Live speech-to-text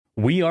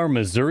We are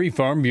Missouri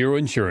Farm Bureau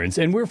Insurance,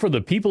 and we're for the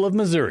people of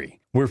Missouri.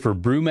 We're for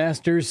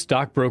brewmasters,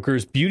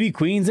 stockbrokers, beauty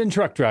queens, and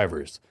truck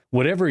drivers.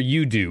 Whatever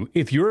you do,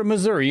 if you're a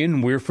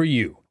Missourian, we're for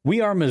you. We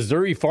are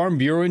Missouri Farm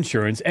Bureau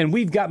Insurance, and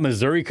we've got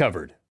Missouri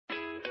covered.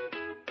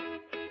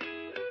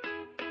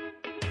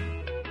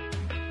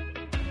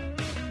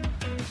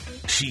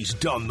 She's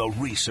done the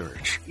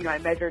research. I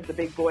measured the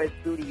big boy's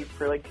booties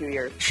for like 2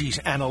 years. She's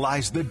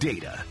analyzed the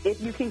data. If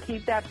you can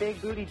keep that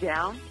big booty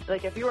down,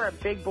 like if you are a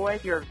big boy,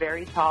 if you're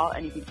very tall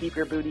and you can keep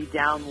your booty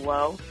down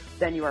low,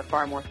 then you are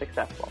far more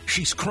successful.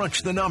 She's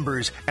crunched the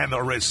numbers, and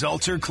the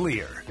results are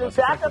clear. The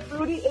back of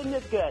booty isn't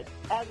as good,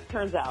 as it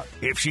turns out.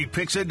 If she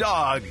picks a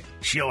dog,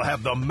 she'll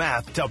have the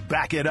math to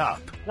back it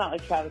up. It's not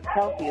like Travis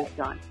Kelce is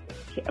done.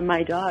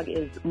 My dog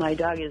is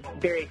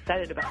very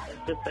excited about this,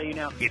 just so you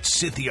know. It's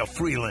Cynthia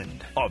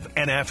Frelund of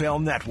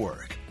NFL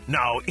Network.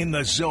 Now in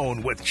the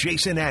zone with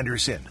Jason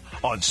Anderson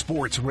on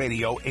Sports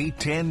Radio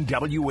 810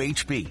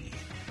 WHB.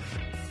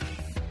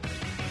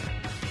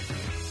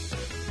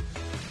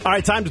 All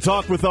right, time to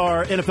talk with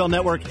our NFL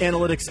Network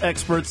analytics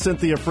expert,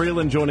 Cynthia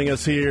Frelund, joining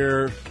us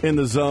here in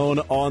the zone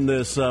on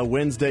this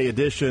Wednesday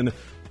edition.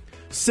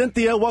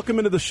 Cynthia, welcome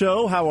into the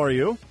show. How are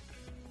you?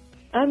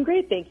 I'm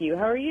great, thank you.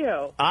 How are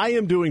you? I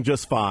am doing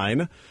just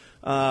fine.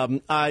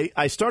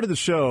 I started the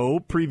show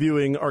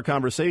previewing our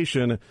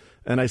conversation,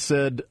 and I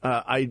said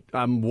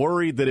I'm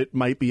worried that it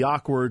might be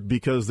awkward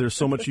because there's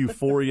so much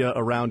euphoria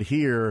around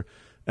here,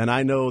 and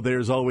I know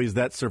there's always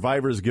that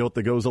survivor's guilt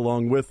that goes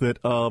along with it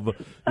of,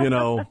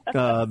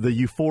 the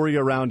euphoria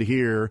around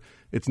here.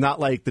 It's not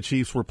like the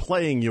Chiefs were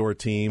playing your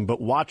team, but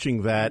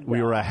watching that,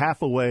 we were a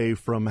half away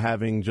from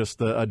having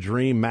just a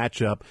dream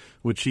matchup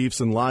with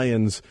Chiefs and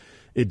Lions.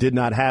 It did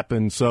not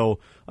happen. So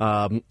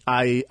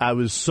I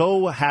was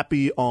so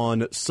happy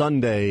on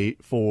Sunday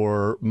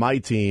for my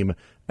team,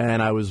 and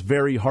I was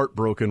very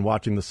heartbroken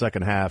watching the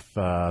second half,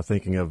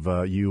 thinking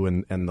of you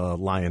and the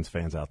Lions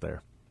fans out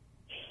there.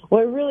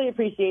 Well, I really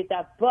appreciate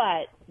that.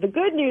 But the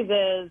good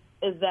news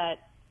is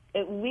that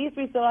at least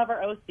we still have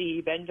our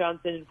OC. Ben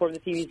Johnson informed the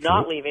team he's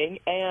not leaving.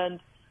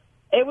 And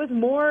it was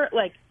more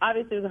like,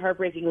 obviously it was a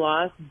heartbreaking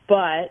loss,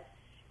 but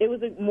it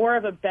was more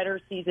of a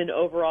better season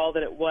overall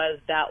than it was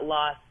that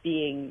loss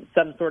being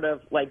some sort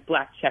of like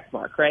black check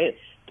mark, right?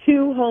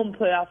 2 home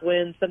playoff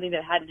wins, something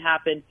that hadn't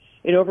happened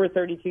in over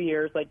 32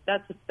 years. Like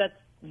that's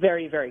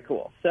very, very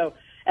cool. So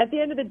at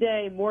the end of the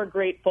day, more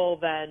grateful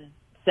than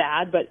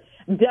sad, but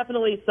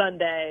definitely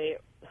Sunday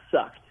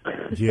sucked.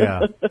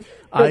 Yeah.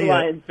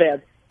 Lions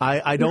fans.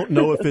 I don't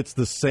know if it's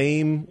the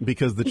same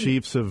because the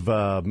Chiefs have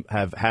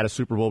had a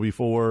Super Bowl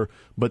before,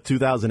 but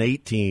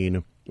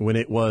 2018, when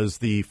it was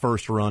the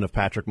first run of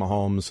Patrick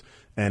Mahomes,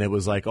 and it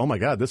was like, oh, my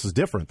God, this is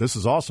different. This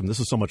is awesome. This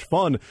is so much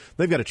fun.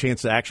 They've got a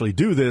chance to actually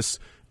do this,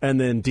 and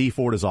then Dee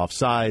Ford is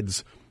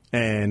offsides,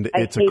 and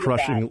it's a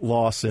crushing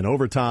loss in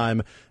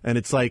overtime, and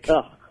it's like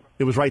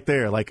it was right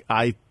there. Like,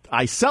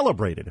 I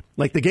celebrated.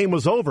 Like, the game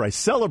was over. I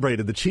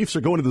celebrated. The Chiefs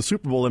are going to the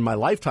Super Bowl in my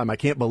lifetime. I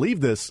can't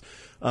believe this.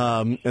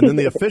 And then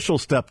the official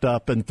stepped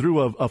up and threw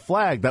a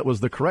flag that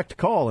was the correct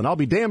call. And I'll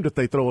be damned if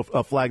they throw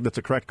a flag that's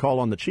a correct call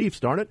on the Chiefs,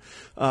 darn it.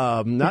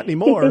 Not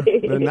anymore.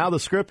 And now the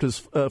script has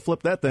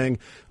flipped that thing.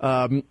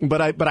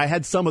 But I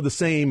had some of the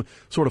same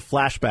sort of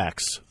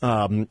flashbacks.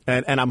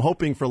 And I'm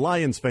hoping for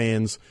Lions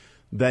fans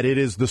that it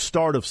is the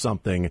start of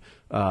something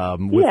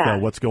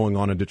with what's going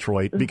on in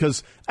Detroit.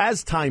 Because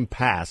as time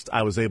passed,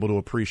 I was able to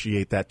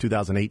appreciate that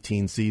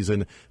 2018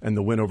 season and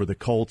the win over the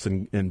Colts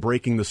and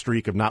breaking the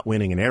streak of not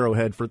winning an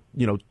Arrowhead for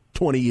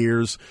 20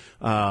 years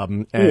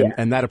and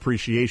that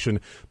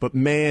appreciation. But,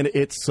 man,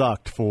 it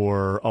sucked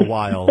for a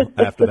while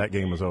after that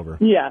game was over.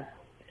 Yeah.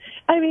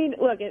 I mean,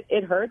 look,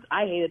 it hurts.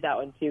 I hated that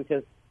one, too,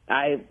 because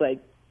I,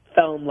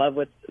 fell in love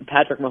with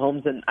Patrick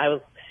Mahomes. And I was,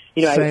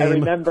 I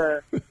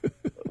remember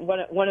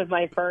one of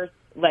my first,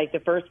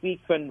 the first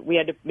weeks when we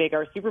had to make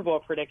our Super Bowl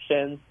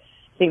predictions,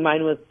 I think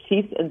mine was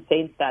Chiefs and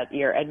Saints that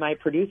year. And my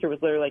producer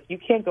was literally like, you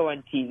can't go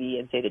on TV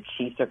and say the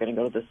Chiefs are going to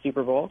go to the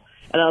Super Bowl.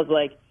 And I was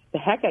like, the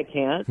heck I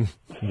can't.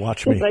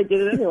 Watch me. I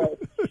did it anyway.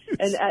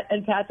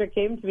 And Patrick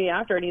came to me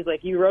after, and he's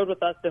like, you rode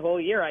with us the whole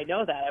year. I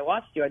know that. I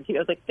watched you on TV. I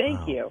was like,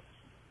 thank you.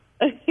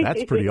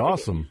 That's pretty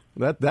awesome.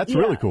 That's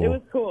really cool. It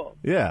was cool.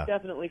 Yeah.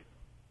 Definitely.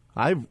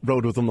 I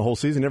rode with them the whole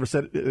season, never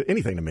said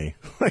anything to me.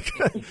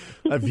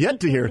 I've yet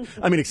to hear,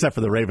 except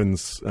for the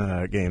Ravens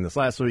game this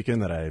last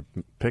weekend that I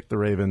picked the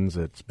Ravens.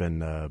 It's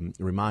been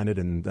reminded,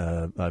 and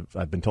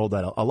I've been told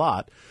that a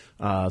lot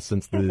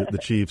since the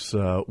Chiefs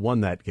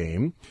won that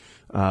game.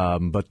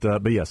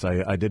 But yes,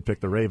 I did pick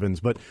the Ravens.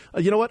 But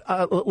you know what?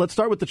 Let's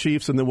start with the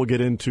Chiefs, and then we'll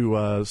get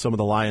into some of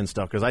the Lions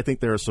stuff, because I think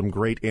there are some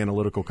great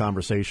analytical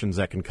conversations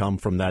that can come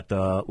from that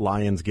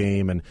Lions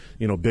game and,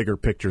 bigger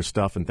picture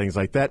stuff and things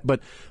like that.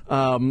 But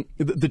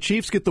the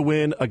Chiefs get the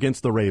win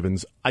against the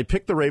Ravens. I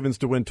picked the Ravens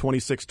to win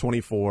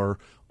 26-24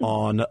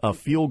 on a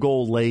field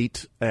goal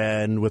late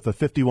and with a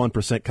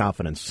 51%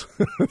 confidence.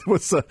 It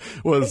was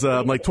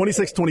like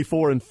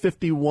 26-24 and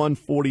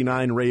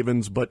 51-49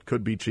 Ravens, but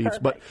could be Chiefs.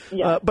 But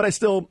I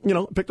still,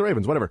 pick the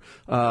Ravens, whatever.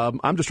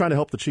 I'm just trying to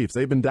help the Chiefs.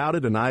 They've been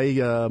doubted, and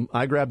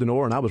I grabbed an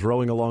oar, and I was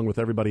rowing along with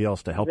everybody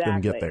else to help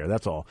them get there.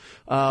 That's all.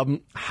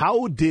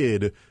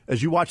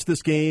 As you watch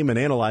this game and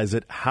analyze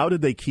it, how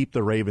did they keep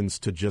the Ravens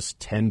to just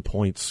 10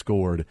 points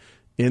scored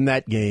in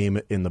that game,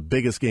 in the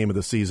biggest game of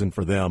the season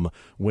for them,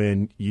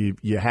 when you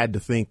had to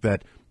think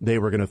that they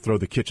were going to throw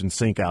the kitchen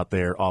sink out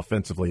there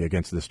offensively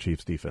against this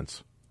Chiefs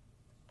defense?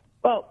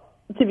 Well,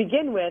 to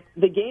begin with,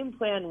 the game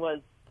plan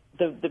was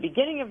the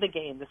beginning of the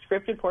game, the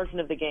scripted portion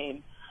of the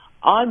game,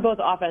 on both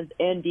offense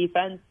and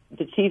defense,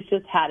 the Chiefs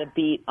just had a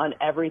beat on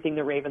everything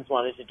the Ravens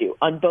wanted to do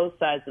on both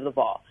sides of the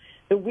ball.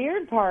 The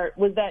weird part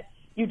was that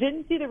you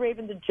didn't see the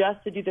Ravens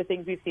adjust to do the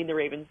things we've seen the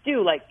Ravens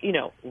do, like,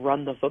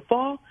 run the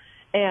football,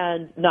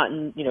 and not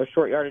in,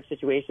 short yardage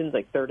situations,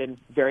 like third and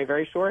very,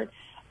 very short.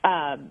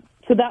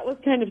 So that was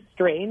kind of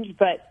strange,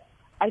 but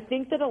I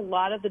think that a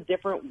lot of the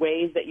different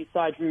ways that you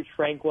saw Drew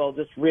Tranquill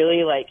just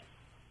really,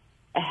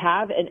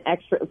 have an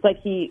extra, it's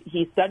like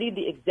he studied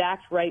the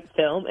exact right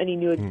film, and he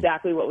knew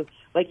exactly what was,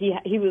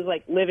 he was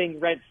living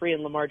rent-free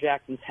in Lamar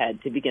Jackson's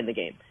head to begin the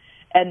game.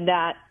 And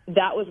that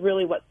was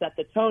really what set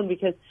the tone,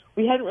 because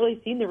we hadn't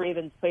really seen the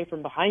Ravens play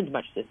from behind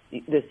much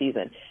this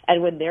season.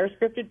 And when their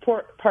scripted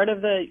part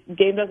of the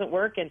game doesn't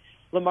work and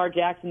Lamar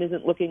Jackson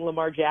isn't looking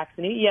Lamar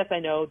Jackson-y, yes, I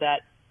know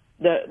that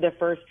the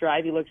first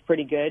drive he looks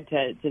pretty good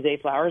to Zay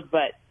Flowers,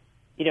 but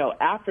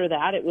after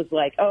that it was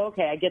like, oh,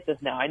 okay, I get this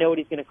now. I know what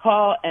he's going to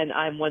call, and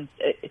I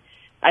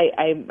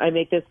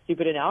make this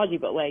stupid analogy,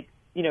 but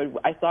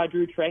I saw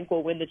Drew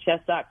Tranquill win the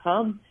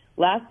chess.com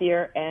last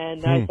year,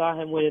 and I saw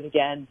him win it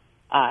again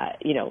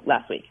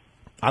last week.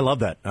 I love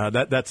that.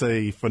 That's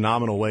a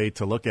phenomenal way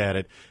to look at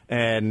it.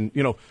 And,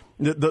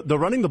 the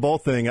running the ball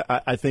thing,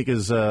 I think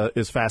is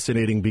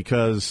fascinating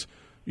because,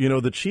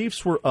 the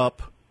Chiefs were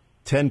up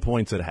 10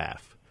 points at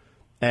half.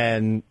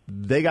 And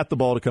they got the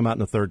ball to come out in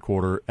the third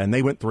quarter, and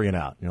they went 3 and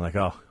out. And you're like,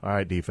 oh, all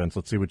right, defense,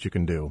 let's see what you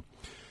can do.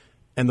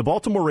 And the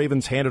Baltimore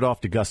Ravens handed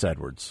off to Gus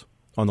Edwards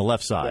on the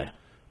left side.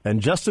 Yeah.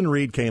 And Justin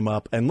Reed came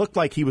up and looked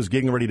like he was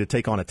getting ready to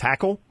take on a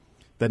tackle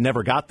that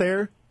never got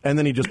there. And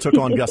then he just took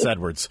on Gus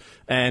Edwards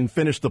and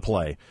finished the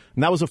play.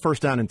 And that was a 1st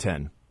down and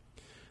 10.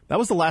 That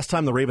was the last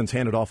time the Ravens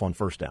handed off on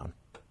 1st down.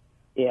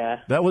 Yeah.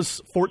 That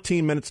was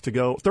 13 and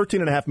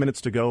a half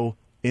minutes to go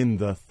in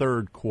the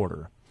third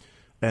quarter.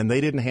 And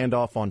they didn't hand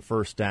off on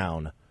 1st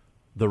down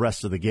the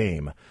rest of the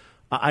game.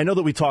 I know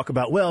that we talk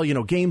about,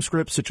 game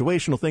script,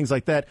 situational, things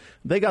like that.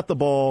 They got the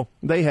ball.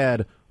 They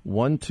had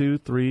 1, 2,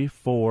 3,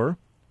 4,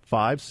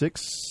 5,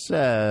 6,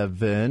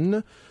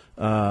 7,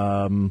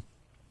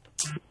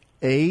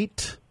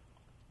 8,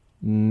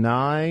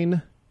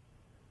 9,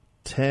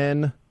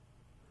 10.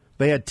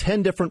 They had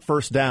 10 different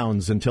 1st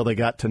downs until they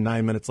got to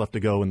 9 minutes left to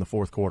go in the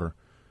fourth quarter.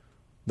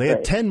 They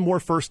had 10 more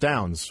 1st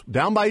downs.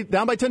 Down by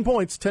 10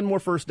 points, 10 more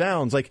 1st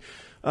downs.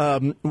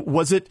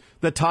 Was it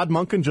that Todd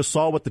Monken just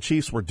saw what the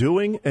Chiefs were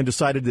doing and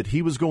decided that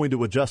he was going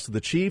to adjust to the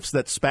Chiefs,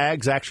 that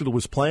Spags actually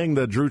was playing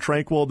the Drew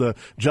Tranquill, the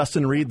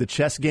Justin Reed, the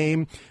chess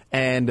game,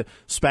 and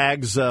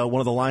Spags,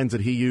 one of the lines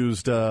that he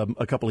used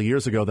a couple of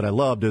years ago that I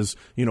loved is,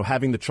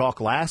 having the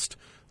chalk last,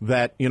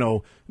 that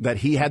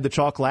he had the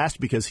chalk last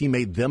because he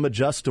made them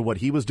adjust to what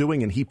he was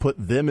doing and he put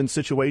them in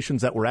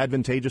situations that were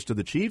advantageous to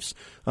the Chiefs.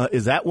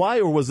 Is that why,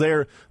 or was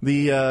there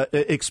the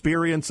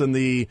experience and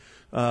the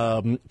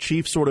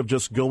Chiefs sort of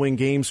just going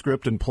game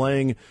script and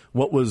playing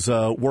what was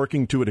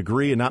working to a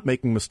degree and not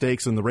making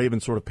mistakes, and the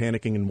Ravens sort of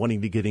panicking and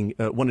wanting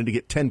to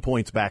get 10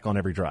 points back on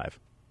every drive?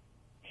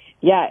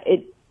 Yeah,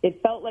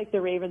 it felt like the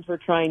Ravens were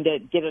trying to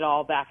get it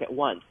all back at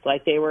once.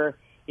 Like they were,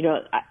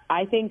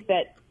 I think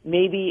that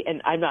maybe,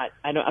 and I'm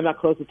not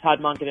close with Todd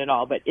Monken at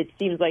all, but it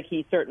seems like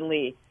he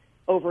certainly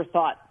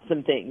overthought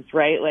some things,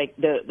 right? Like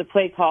the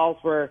play calls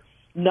were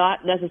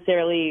not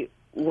necessarily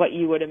what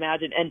you would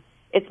imagine, and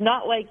it's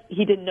not like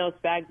he didn't know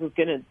Spags was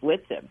going to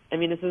blitz him. I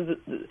mean,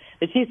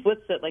 the Chiefs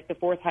blitzed at the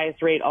 4th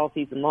highest rate all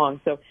season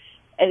long, so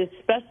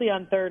especially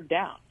on 3rd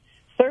down.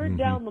 Third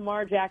down,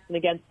 Lamar Jackson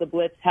against the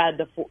blitz had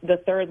the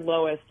 3rd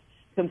lowest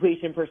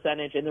completion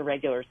percentage in the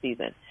regular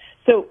season.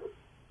 So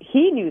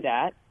he knew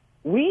that.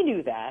 We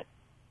knew that.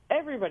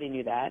 Everybody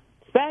knew that.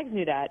 Spags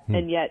knew that,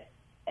 and yet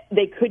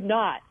they could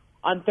not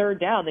on 3rd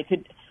down.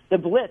 The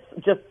blitz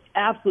just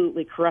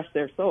absolutely crushed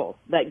their souls.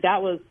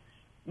 That was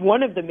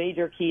one of the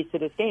major keys to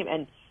this game.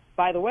 And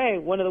by the way,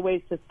 one of the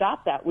ways to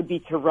stop that would be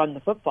to run the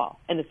football,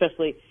 and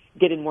especially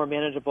get in more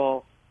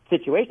manageable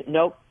situations.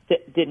 Nope,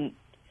 didn't.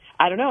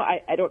 I don't know.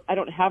 I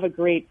don't have a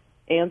great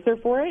answer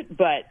for it,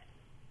 but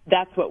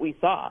that's what we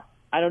saw.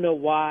 I don't know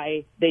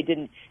why they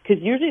didn't,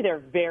 because usually they're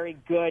very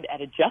good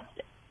at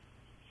adjusting.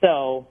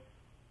 So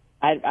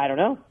I don't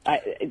know.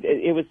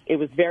 It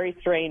was very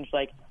strange.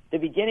 The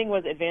beginning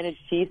was advantage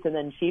Chiefs, and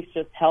then Chiefs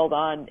just held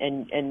on,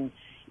 and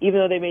even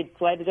though they made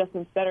slight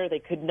adjustments better, they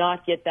could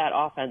not get that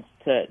offense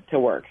to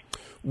work.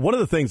 One of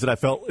the things that I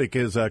felt like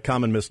is a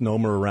common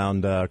misnomer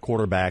around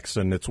quarterbacks,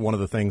 and it's one of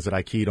the things that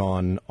I keyed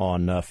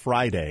on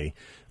Friday,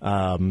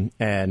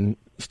 and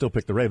still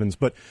pick the Ravens.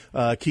 But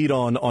keyed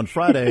on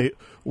Friday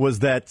was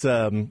that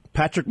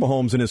Patrick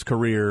Mahomes in his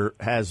career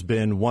has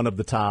been one of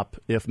the top,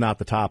 if not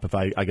the top, if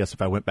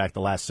I went back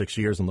the last 6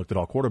 years and looked at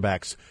all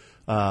quarterbacks,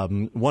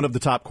 one of the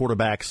top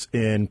quarterbacks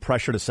in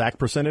pressure to sack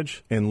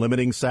percentage, in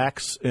limiting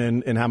sacks,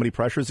 in how many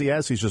pressures he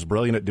has. He's just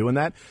brilliant at doing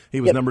that.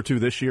 He was number 2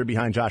 this year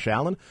behind Josh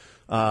Allen.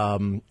 I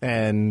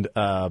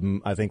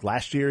think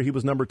last year he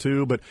was number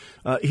 2, but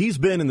he's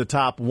been in the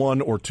top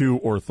 1 or 2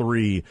 or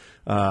 3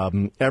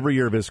 every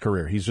year of his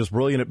career. He's just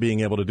brilliant at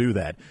being able to do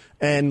that.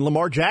 And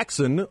Lamar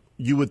Jackson,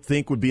 you would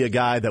think, would be a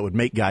guy that would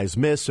make guys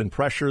miss and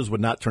pressures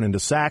would not turn into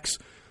sacks,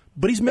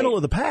 but he's middle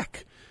of the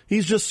pack.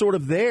 He's just sort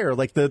of there.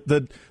 Like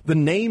the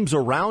names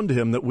around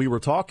him that we were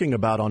talking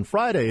about on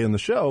Friday in the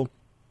show,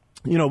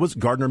 you know, it was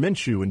Gardner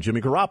Minshew and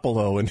Jimmy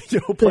Garoppolo and, you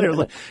know, players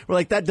we're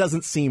like, that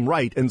doesn't seem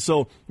right. And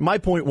so my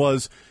point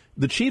was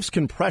the Chiefs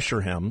can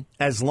pressure him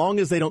as long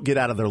as they don't get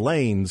out of their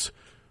lanes.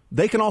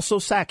 They can also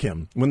sack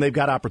him when they've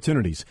got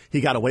opportunities. He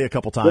got away a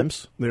couple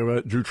times.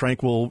 Drew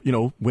Tranquil, you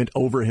know, went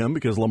over him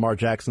because Lamar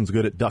Jackson's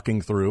good at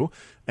ducking through.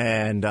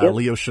 And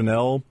Leo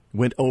Chanel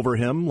went over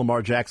him.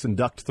 Lamar Jackson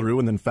ducked through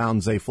and then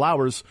found Zay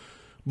Flowers.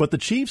 But the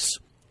Chiefs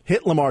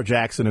hit Lamar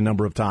Jackson a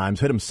number of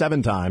times, hit him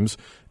 7 times,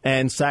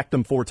 and sacked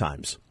him 4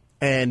 times.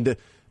 And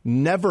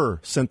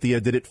never,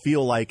 Cynthia, did it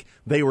feel like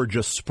they were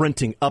just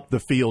sprinting up the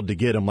field to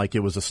get him like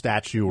it was a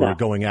statue or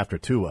going after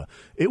Tua.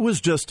 It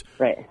was just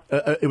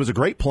it was a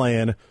great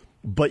plan,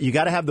 but you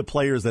got to have the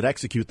players that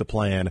execute the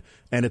plan.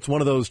 And it's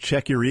one of those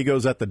check your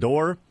egos at the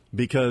door,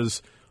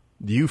 because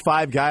you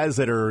 5 guys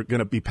that are going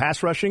to be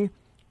pass rushing,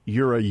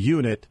 you're a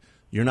unit.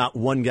 You're not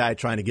one guy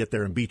trying to get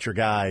there and beat your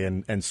guy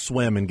and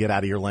swim and get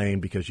out of your lane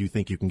because you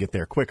think you can get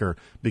there quicker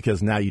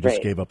because now you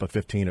just gave up a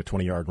 15 or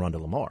 20-yard run to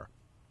Lamar.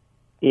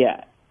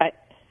 Yeah.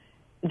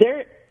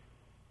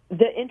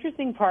 The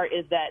interesting part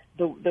is that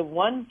the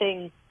one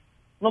thing,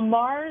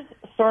 Lamar's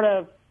sort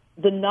of,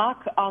 the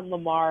knock on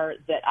Lamar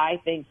that I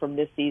think from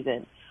this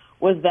season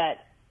was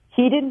that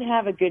he didn't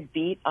have a good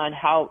beat on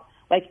how,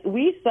 like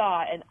we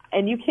saw,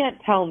 and you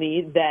can't tell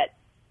me that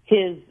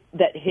his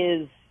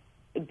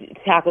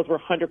tackles were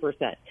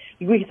 100%.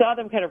 We saw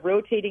them kind of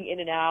rotating in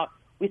and out.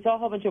 We saw a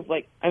whole bunch of,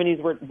 these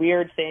were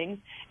weird things,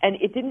 and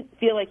it didn't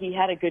feel like he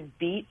had a good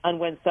beat on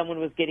when someone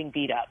was getting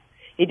beat up.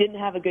 He didn't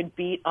have a good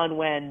beat on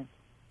when,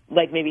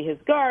 like, maybe his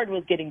guard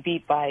was getting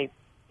beat by,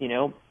 you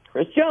know,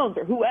 Chris Jones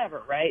or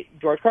whoever, right?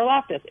 George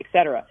Karlaftis, et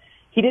cetera.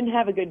 He didn't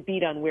have a good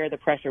beat on where the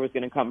pressure was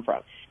going to come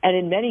from. And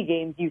in many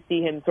games, you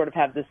see him sort of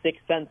have the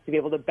sixth sense to be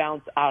able to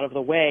bounce out of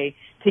the way,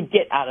 to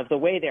get out of the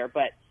way there.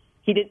 But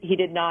he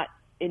did not,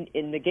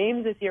 in the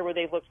games this year where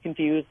they've looked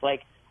confused,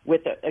 like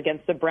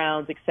against the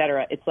Browns, et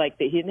cetera, it's like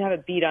he didn't have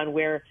a beat on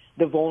where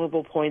the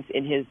vulnerable points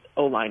in his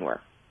O-line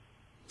were.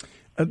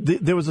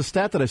 There was a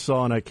stat that I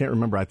saw, and I can't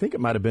remember. I think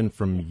it might have been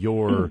from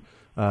your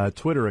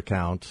Twitter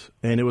account,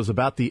 and it was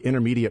about the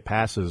intermediate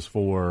passes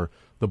for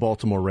the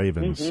Baltimore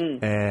Ravens.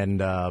 Mm-hmm.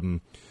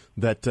 And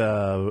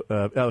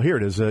here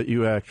it is.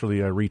 You actually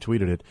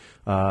retweeted it,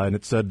 and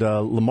it said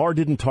Lamar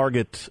didn't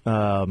target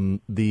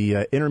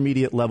the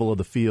intermediate level of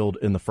the field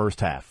in the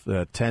first half,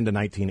 10 to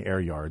 19 air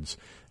yards,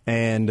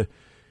 and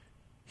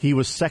he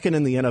was second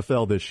in the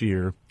NFL this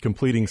year,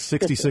 completing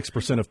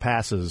 66% of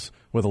passes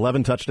with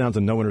 11 touchdowns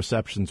and no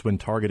interceptions when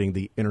targeting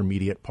the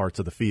intermediate parts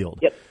of the field.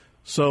 Yep.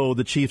 So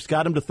the Chiefs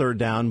got him to third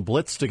down,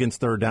 blitzed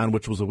against third down,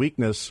 which was a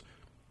weakness,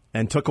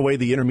 and took away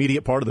the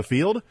intermediate part of the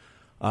field.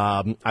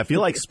 I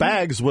feel like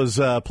Spags was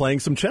playing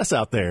some chess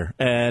out there,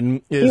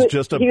 and he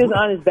was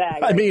on his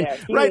bag.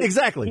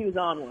 Exactly. He was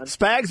on one.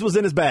 Spags was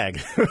in his bag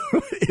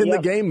in the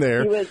game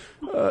there. He was.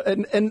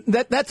 And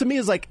that to me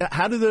is like,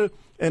 how do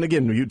and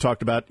again, you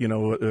talked about,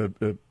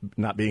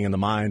 not being in the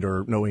mind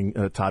or knowing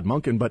Todd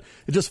Monken, but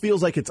it just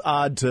feels like it's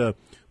odd to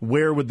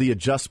where would the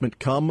adjustment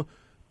come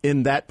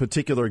in that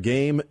particular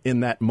game,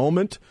 in that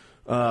moment,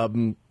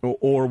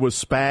 or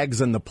was Spags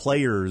and the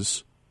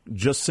players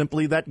just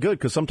simply that good?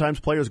 Because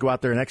sometimes players go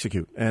out there and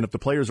execute, and if the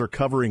players are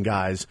covering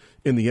guys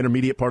in the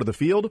intermediate part of the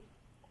field,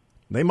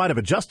 they might have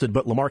adjusted,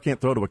 but Lamar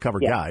can't throw to a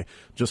covered guy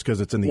just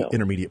because it's in the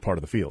intermediate part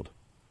of the field.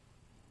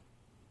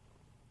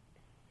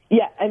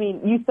 Yeah, I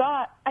mean, you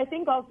saw, I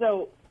think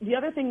also the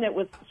other thing that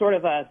was sort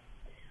of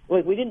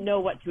we didn't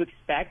know what to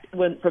expect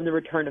from the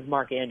return of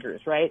Mark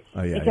Andrews, right?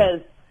 Oh, yeah,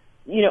 because,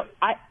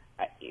 I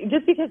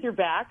just because you're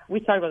back, we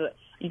talked about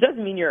it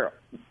doesn't mean you're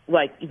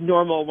like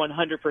normal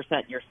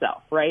 100%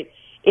 yourself, right?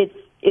 It's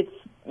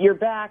you're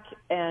back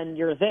and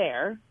you're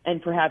there,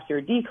 and perhaps you're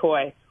a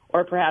decoy,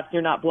 or perhaps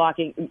you're not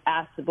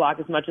asked to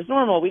block as much as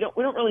normal. We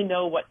don't really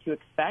know what to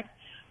expect,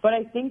 but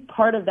I think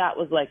part of that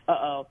was like,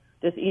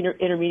 this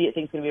intermediate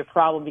thing's going to be a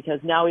problem because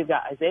now we've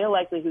got Isaiah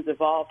Likely who's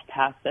evolved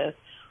past this.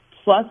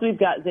 Plus we've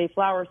got Zay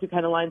Flowers who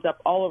kind of lines up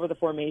all over the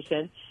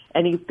formation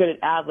and he's good at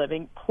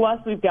ad-libbing. Plus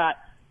we've got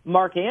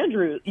Mark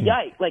Andrews.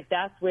 Yikes. Like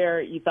that's where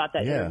you thought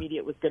that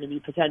intermediate was going to be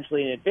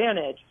potentially an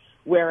advantage.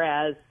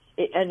 Whereas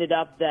it ended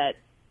up that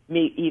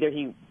either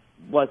he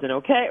wasn't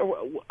okay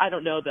or I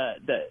don't know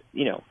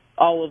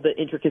all of the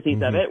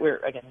intricacies of it.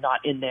 We're again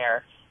not in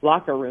their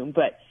locker room,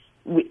 but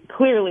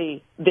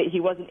clearly that he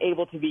wasn't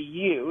able to be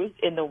used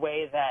in the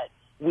way that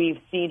we've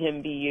seen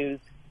him be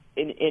used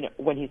in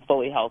when he's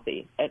fully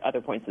healthy at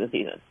other points of the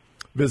season.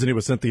 Visiting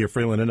with Cynthia,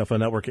 Frelund, NFL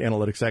Network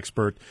analytics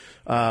expert.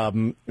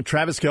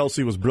 Travis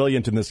Kelce was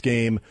brilliant in this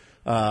game.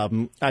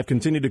 I've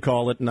continued to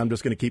call it, and I'm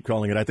just going to keep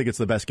calling it. I think it's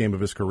the best game of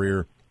his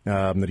career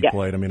that he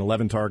played. I mean,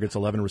 11 targets,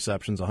 11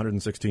 receptions,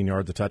 116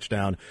 yards, a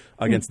touchdown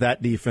against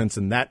that defense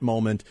in that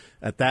moment,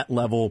 at that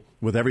level,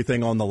 with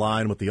everything on the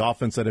line, with the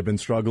offense that had been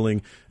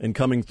struggling, and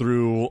coming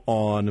through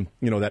on,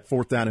 that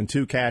 4th down and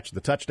 2 catch,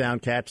 the touchdown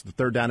catch, the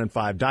 3rd down and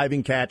 5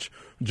 diving catch,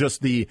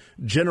 just the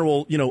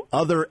general,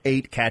 other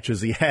 8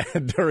 catches he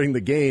had during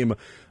the game.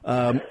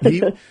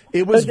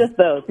 It was just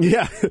those.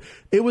 Yeah,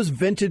 it was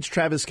vintage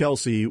Travis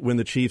Kelce when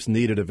the Chiefs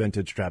needed a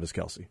vintage Travis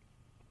Kelce.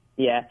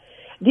 Yeah.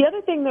 The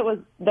other thing that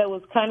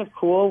was kind of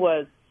cool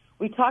was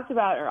I talked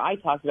about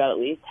at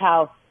least,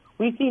 how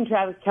we've seen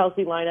Travis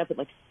Kelce line up at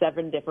like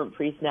 7 different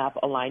pre-snap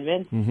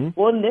alignments. Mm-hmm.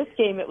 Well, in this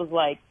game, it was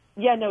like,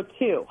 2.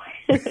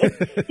 He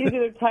was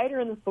either tight or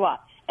in the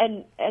slot.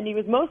 And he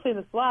was mostly in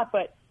the slot,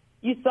 but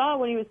you saw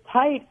when he was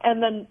tight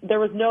and then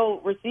there was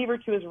no receiver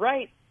to his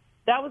right,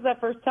 that was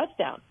that first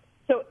touchdown.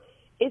 So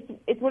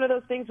it's one of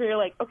those things where you're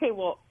like, okay,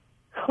 well,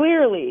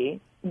 clearly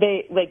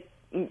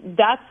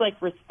that's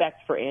like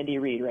respect for Andy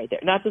Reid right there.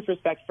 Not just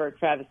respect for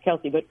Travis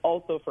Kelce, but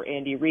also for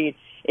Andy Reid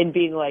in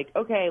being like,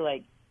 okay,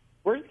 like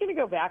we're just going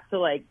to go back to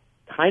like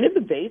kind of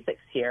the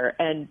basics here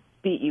and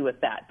beat you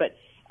with that. But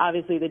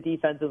obviously the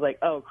defense is like,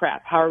 oh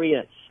crap, how are we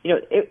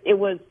going to, it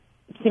was,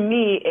 to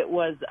me, it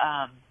was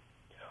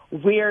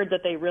weird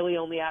that they really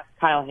only asked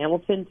Kyle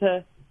Hamilton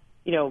to,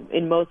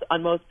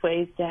 on most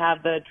plays to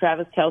have the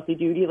Travis Kelce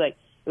duty. Like,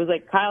 it was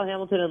like Kyle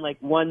Hamilton and like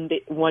one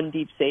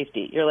deep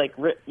safety. You're like,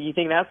 you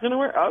think that's going to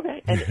work?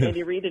 Okay. And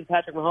Andy Reid and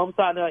Patrick Mahomes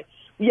saw it, and they're like,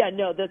 yeah,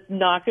 no, that's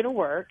not going to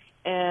work,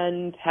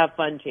 and have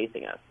fun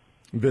chasing us.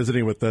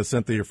 Visiting with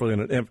Cynthia,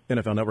 an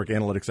NFL Network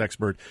analytics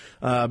expert.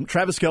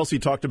 Travis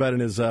Kelce talked about in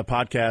his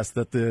podcast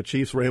that the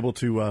Chiefs were able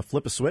to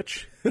flip a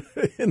switch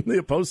in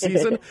the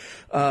postseason,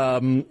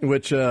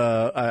 which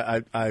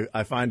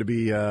I find to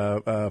be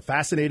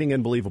fascinating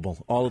and believable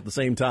all at the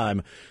same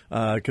time.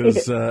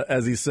 Because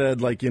as he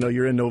said, like,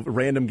 you're in a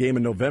random game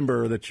in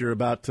November that you're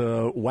about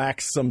to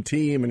wax some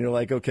team, and you're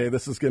like, okay,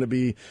 this is going to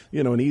be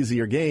an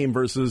easier game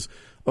versus,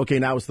 okay,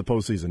 now it's the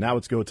postseason. Now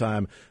it's go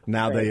time.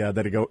 Now they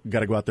got to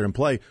go out there and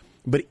play.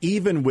 But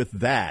even with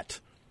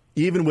that,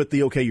 even with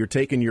the, okay, you're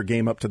taking your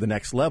game up to the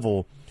next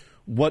level,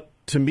 what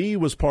to me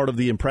was part of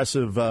the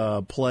impressive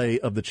play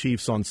of the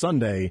Chiefs on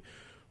Sunday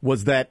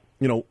was that,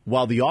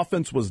 while the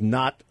offense was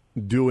not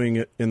doing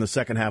it in the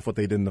second half what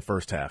they did in the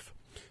first half,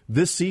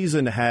 this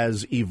season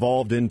has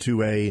evolved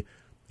into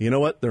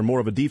they're more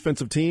of a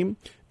defensive team,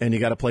 and you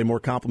got to play more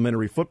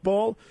complementary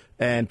football.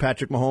 And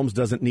Patrick Mahomes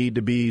doesn't need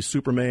to be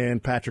Superman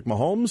Patrick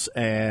Mahomes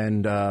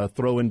and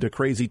throw into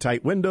crazy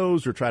tight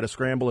windows or try to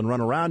scramble and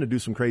run around and do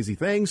some crazy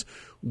things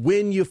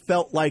when you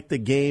felt like the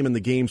game and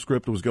the game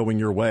script was going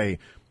your way.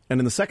 And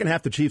in the second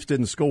half, the Chiefs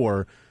didn't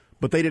score,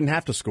 but they didn't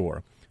have to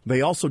score.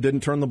 They also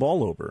didn't turn the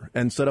ball over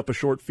and set up a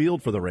short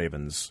field for the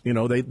Ravens.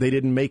 They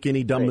didn't make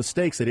any dumb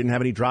mistakes. They didn't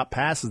have any drop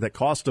passes that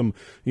cost them,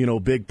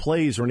 big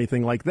plays or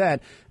anything like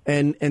that.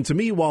 And to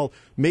me, while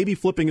maybe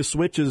flipping a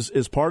switch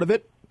is part of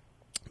it,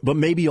 but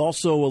maybe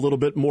also a little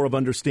bit more of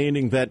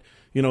understanding that,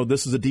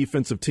 this is a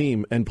defensive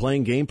team and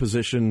playing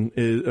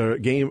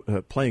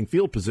playing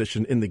field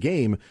position in the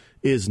game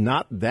is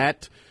not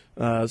that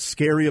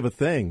scary of a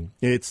thing.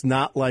 It's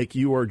not like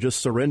you are just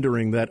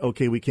surrendering that,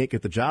 okay, we can't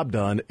get the job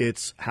done.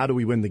 It's how do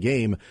we win the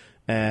game?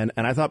 And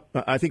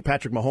I think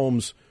Patrick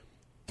Mahomes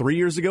 4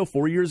 years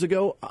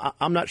ago,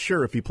 I'm not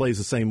sure if he plays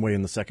the same way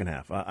in the second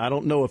half. I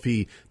don't know if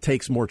he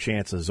takes more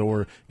chances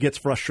or gets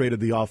frustrated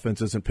the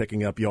offense isn't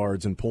picking up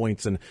yards and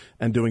points and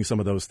doing some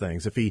of those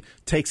things. If he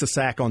takes a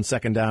sack on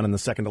second down in the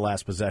second to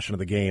last possession of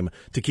the game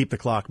to keep the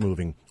clock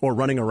moving, or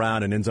running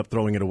around and ends up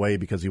throwing it away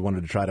because he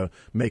wanted to try to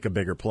make a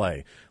bigger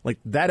play. Like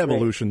that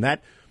evolution,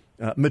 that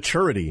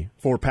maturity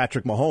for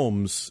Patrick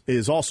Mahomes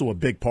is also a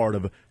big part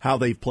of how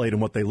they've played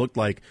and what they looked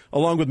like,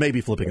 along with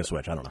maybe flipping a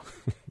switch. I don't know.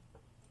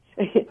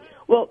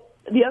 Well,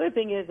 the other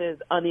thing is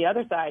on the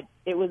other side,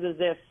 it was as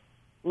if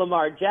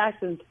Lamar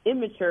Jackson's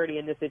immaturity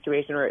in this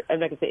situation, or I'm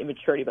not going to say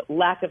immaturity, but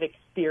lack of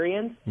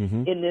experience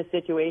in this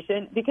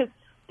situation, because,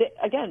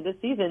 again, this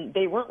season,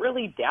 they weren't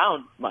really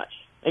down much.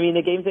 I mean,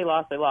 the games they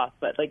lost,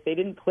 but, like, they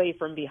didn't play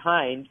from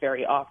behind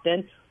very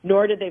often,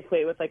 nor did they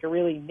play with, like, a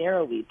really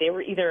narrow lead. They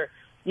were either,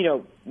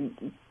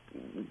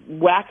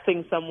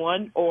 waxing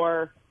someone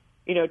or,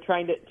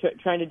 trying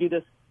to do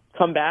this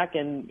come back,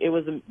 and it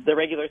was the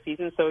regular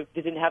season, so it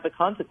didn't have the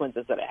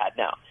consequences that it had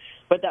now.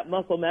 But that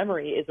muscle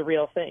memory is a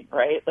real thing,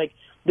 right? Like,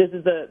 this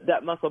is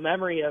that muscle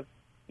memory of,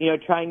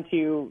 trying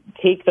to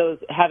take those,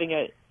 having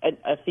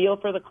a feel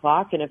for the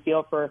clock and a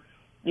feel for,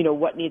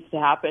 what needs to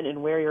happen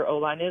and where your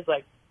O-line is.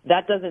 Like,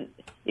 that doesn't,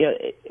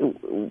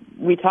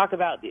 we talk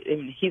about,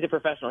 he's a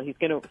professional, he's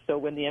going to so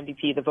win the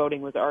MVP. The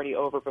voting was already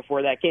over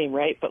before that game,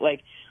 right? But,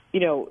 like,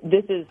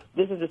 this is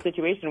a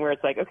situation where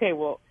it's like, okay,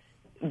 well,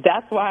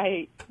 that's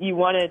why we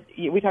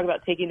talk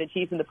about taking the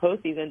Chiefs in the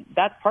postseason.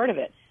 That's part of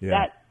it.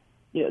 Yeah.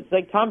 It's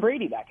like Tom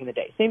Brady back in the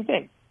day. Same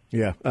thing.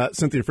 Yeah.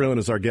 Cynthia Frelund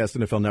is our guest,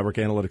 NFL Network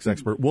analytics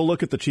expert. We'll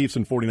look at the Chiefs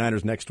and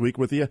 49ers next week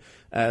with you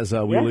as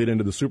we lead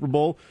into the Super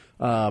Bowl.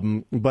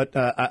 But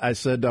I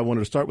said I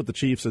wanted to start with the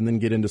Chiefs and then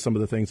get into some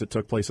of the things that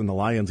took place in the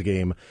Lions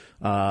game.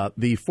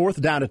 The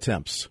fourth down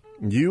attempts.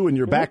 You and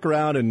your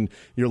background and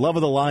your love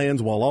of the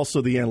Lions, while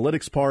also the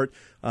analytics part.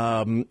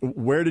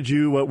 Where do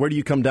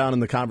you come down in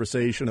the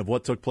conversation of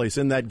what took place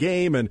in that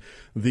game and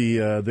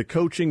the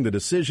coaching, the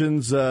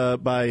decisions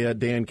by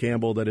Dan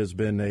Campbell that has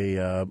been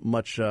a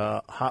much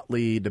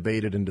hotly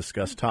debated and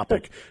discussed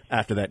topic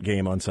after that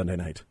game on Sunday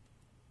night?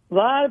 A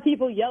lot of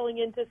people yelling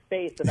into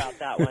space about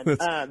that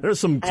one. There's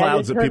some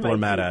clouds that people are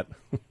mad at.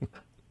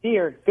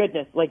 Dear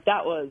goodness,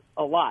 that was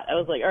a lot. I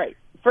was like, all right,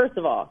 first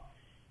of all,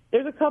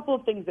 there's a couple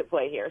of things at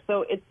play here.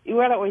 So you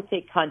got to always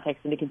take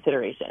context into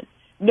consideration.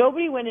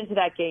 Nobody went into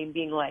that game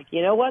being like,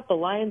 you know what, the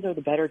Lions are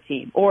the better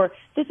team, or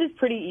this is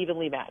pretty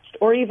evenly matched,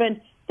 or even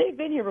they've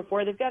been here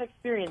before, they've got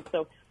experience,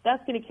 so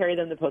that's going to carry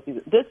them to the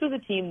postseason. This was a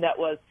team that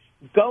was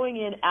going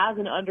in as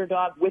an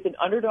underdog with an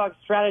underdog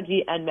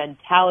strategy and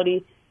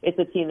mentality. It's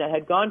a team that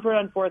had gone for it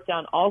on fourth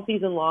down all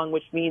season long,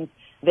 which means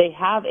they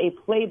have a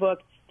playbook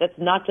that's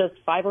not just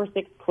 5 or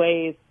 6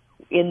 plays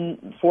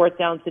in fourth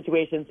down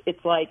situations.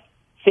 It's like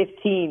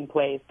 15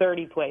 plays,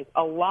 30 plays,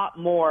 a lot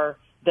more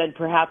than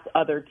perhaps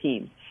other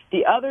teams.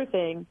 The other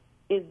thing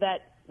is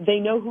that they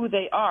know who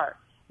they are.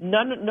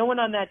 No one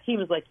on that team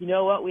is like, you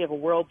know what, we have a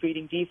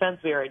world-beating defense.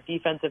 We are a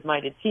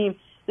defensive-minded team.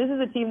 This is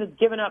a team that's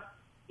given up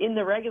in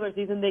the regular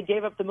season. They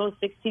gave up the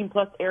most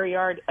 16-plus air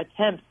yard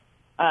attempts,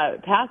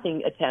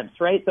 passing attempts,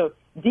 right? So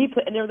deep,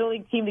 and they're the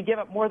only team to give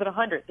up more than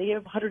 100. They gave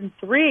up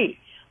 103.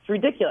 It's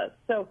ridiculous.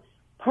 So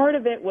part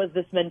of it was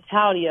this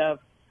mentality of,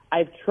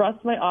 I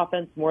trust my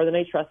offense more than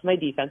I trust my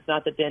defense.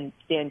 Not that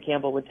Dan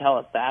Campbell would tell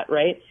us that,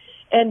 right?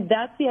 And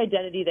that's the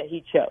identity that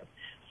he chose.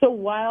 So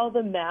while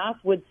the math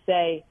would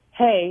say,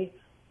 hey,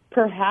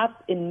 perhaps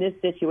in this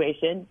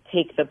situation,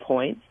 take the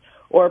points,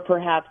 or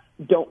perhaps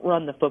don't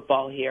run the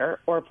football here,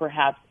 or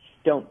perhaps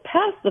don't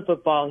pass the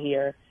football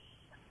here,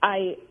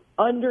 I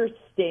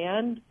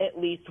understand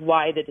at least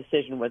why the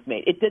decision was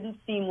made. It didn't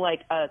seem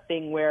like a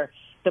thing where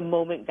the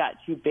moment got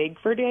too big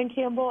for Dan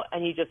Campbell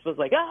and he just was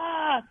like,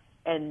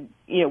 and,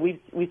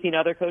 we've seen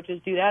other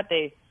coaches do that.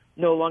 They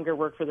no longer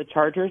work for the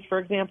Chargers, for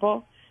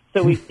example.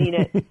 So we've seen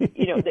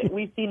it,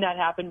 we've seen that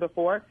happen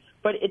before.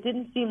 But it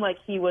didn't seem like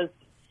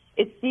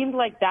it seemed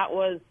like that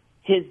was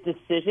his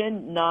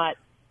decision, not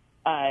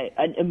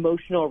an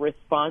emotional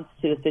response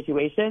to the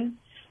situation.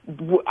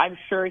 I'm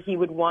sure he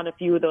would want a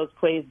few of those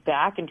plays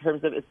back in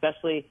terms of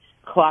especially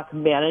clock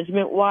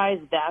management-wise.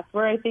 That's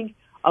where I think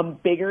a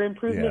bigger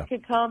improvement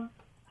could come.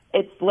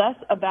 It's less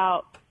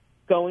about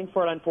going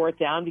for it on fourth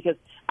down because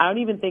I don't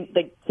even think,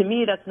 to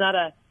me, that's not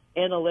an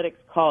analytics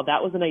call.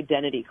 That was an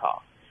identity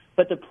call.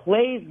 But the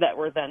plays that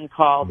were then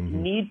called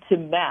need to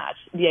match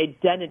the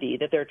identity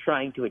that they're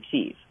trying to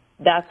achieve.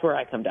 That's where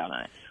I come down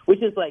on it,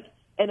 which is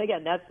and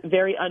again, that's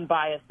very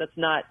unbiased. That's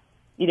not,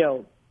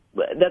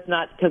 that's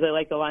not because I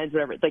like the Lions,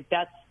 whatever. It's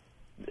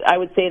I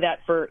would say that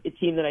for a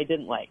team that I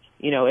didn't like.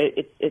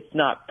 It's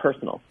not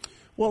personal.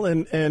 Well,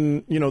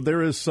 and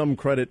there is some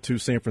credit to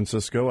San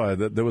Francisco.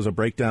 There was a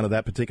breakdown of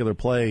that particular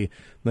play.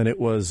 Then it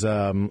was,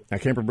 I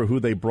can't remember who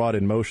they brought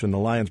in motion. The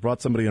Lions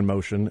brought somebody in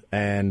motion,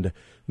 and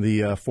the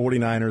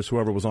 49ers,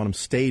 whoever was on him,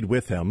 stayed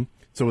with him.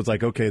 So it's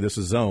like, okay, this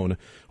is zone,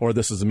 or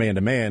this is a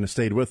man-to-man,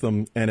 stayed with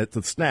them, and at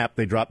the snap,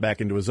 they dropped back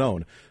into a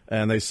zone.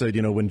 And they said,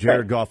 when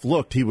Jared Goff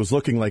looked, he was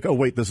looking like, oh,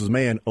 wait, this is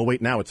man. Oh,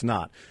 wait, now it's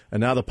not.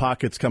 And now the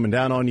pocket's coming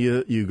down on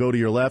you. You go to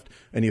your left,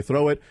 and you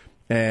throw it.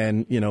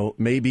 And,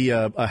 maybe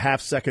a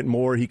half second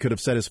more, he could have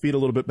set his feet a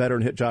little bit better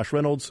and hit Josh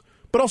Reynolds,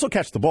 but also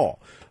catch the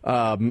ball.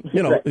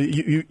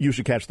 You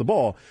should catch the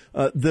ball.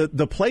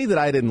 The play that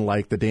I didn't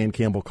like that Dan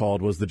Campbell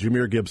called was the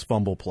Jahmyr Gibbs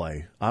fumble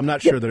play. I'm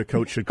not sure that a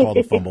coach should call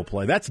the fumble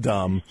play. That's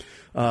dumb.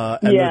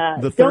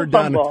 The third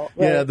down,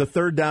 right. The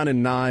 3rd down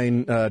and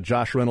 9,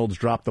 Josh Reynolds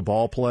dropped the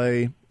ball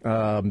play.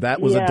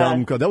 That was a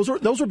dumb call. Those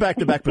were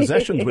back-to-back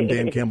possessions when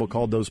Dan Campbell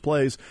called those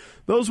plays.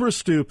 Those were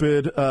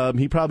stupid.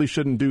 He probably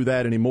shouldn't do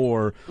that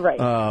anymore.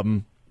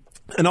 Right.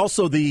 And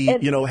also have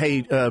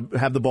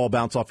the ball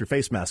bounce off your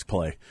face mask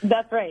play.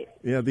 That's right.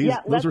 Yeah,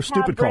 those are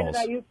stupid calls.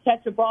 You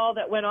catch a ball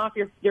that went off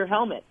your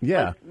helmet.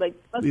 Yeah. Let's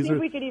see if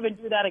we could even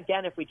do that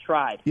again if we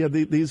tried. Yeah,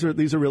 these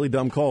are really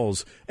dumb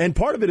calls. And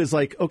part of it is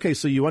okay,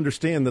 so you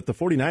understand that the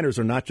 49ers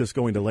are not just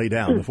going to lay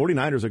down. The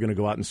 49ers are going to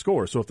go out and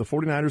score. So if the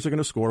 49ers are going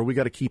to score, we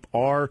got to keep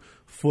our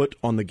foot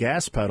on the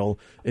gas pedal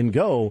and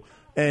go.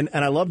 And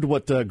I loved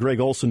what Greg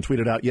Olson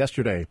tweeted out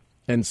yesterday.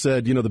 And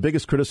said, the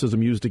biggest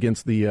criticism used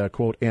against the,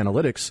 quote,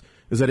 analytics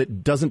is that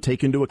it doesn't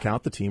take into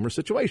account the team or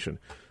situation.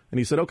 And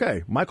he said,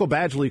 okay, Michael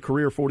Badgley,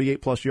 career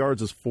 48-plus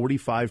yards is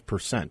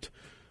 45%.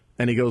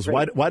 And he goes,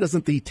 why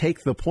doesn't the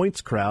take the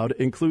points crowd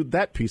include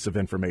that piece of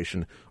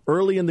information?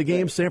 Early in the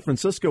game, San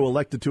Francisco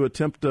elected to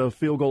attempt a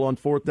field goal on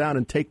 4th down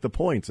and take the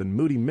points, and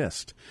Moody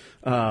missed.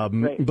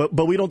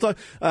 But we don't talk.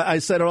 I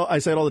say it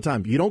all the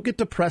time. You don't get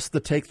to press the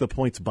take the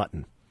points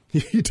button.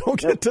 You don't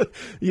get to.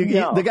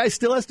 The guy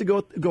still has to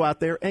go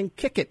out there and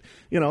kick it.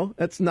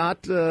 That's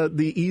not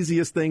the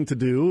easiest thing to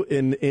do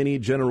in any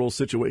general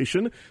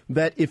situation.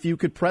 That if you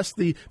could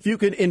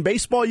in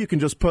baseball, you can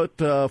just put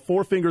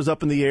 4 fingers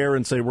up in the air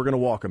and say we're going to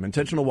walk them,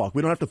 intentional walk.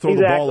 We don't have to throw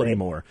the ball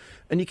anymore,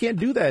 and you can't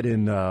do that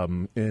in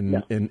the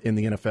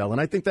NFL.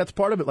 And I think that's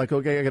part of it. Like,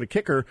 okay, I got a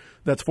kicker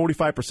that's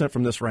 45%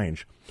 from this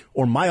range,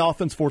 or my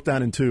offense 4th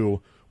down and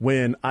 2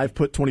 when I've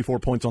put 24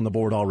 points on the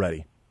board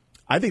already.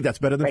 I think that's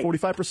better than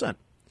 45%.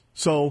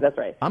 So that's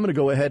right. I'm going to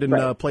go ahead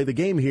and play the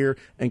game here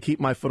and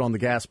keep my foot on the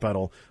gas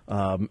pedal,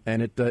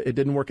 and it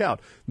didn't work out.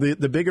 The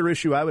bigger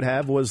issue I would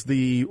have was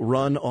the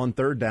run on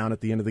 3rd down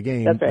at the end of the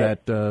game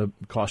that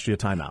cost you a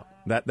timeout.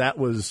 That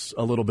was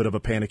a little bit of a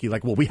panicky,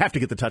 like, well, we have to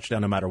get the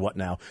touchdown no matter what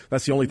now.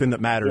 That's the only thing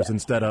that matters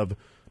instead of,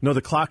 no,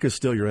 the clock is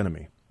still your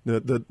enemy.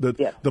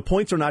 The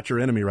points are not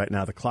your enemy right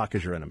now. The clock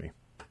is your enemy.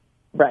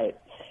 Right.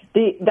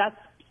 The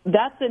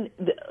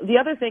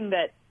other thing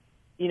that,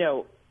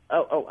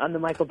 on the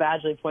Michael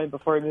Badgley point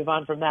before we move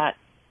on from that,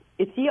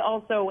 is he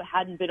also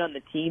hadn't been on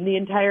the team the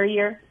entire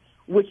year,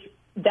 which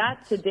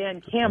that to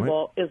Dan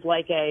Campbell is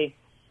like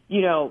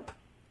there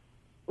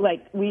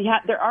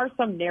are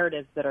some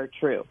narratives that are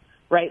true,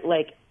 right?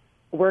 Like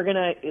we're going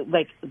to,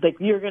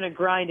 you're going to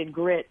grind and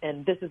grit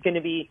and this is going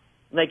to be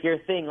like your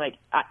thing. Like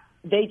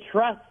they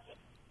trust,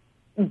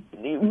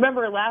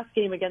 remember last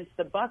game against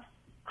the Bucs,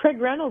 Craig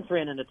Reynolds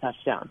ran in a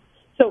touchdown.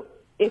 So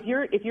if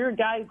you're a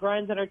guy who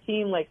grinds on our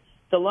team, like,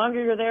 the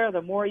longer you're there,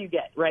 the more you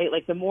get, right?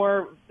 Like the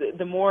more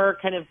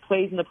kind of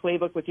plays in the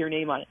playbook with your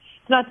name on it.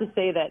 It's not to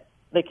say that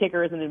the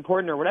kicker isn't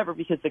important or whatever,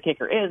 because the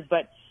kicker is,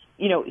 but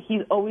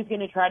he's always going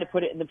to try to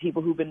put it in the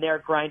people who've been there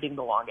grinding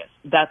the longest.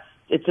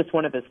 It's just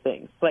one of his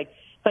things. It's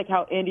like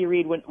how Andy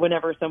Reid,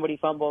 whenever somebody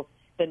fumbles,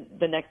 then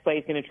the next play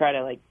is going to try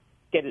to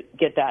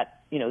get that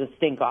the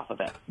stink off of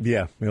it.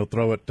 Yeah, he'll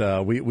throw it.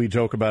 We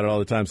joke about it all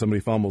the time.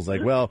 Somebody fumbles,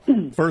 like, well,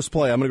 first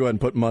play, I'm going to go ahead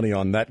and put money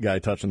on that guy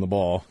touching the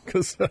ball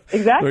because they're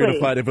going to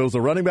fight. If it was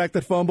a running back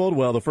that fumbled,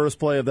 well, the first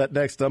play of that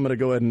next, I'm going to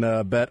go ahead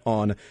and bet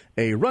on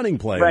a running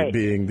play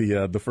being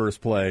the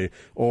first play,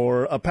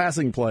 or a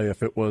passing play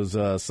if it was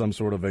some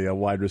sort of a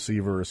wide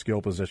receiver or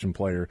skill position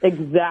player.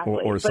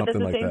 Exactly, or something like that.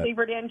 But that's the same thing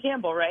for Dan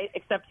Campbell, right?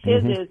 Except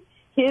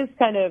his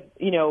kind of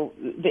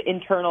the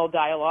internal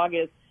dialogue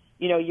is,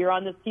 you're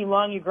on this team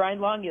long, you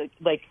grind long,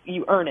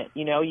 you earn it,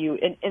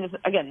 and it's,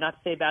 again, not to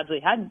say Badgley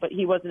hadn't, but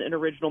he wasn't an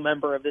original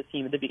member of this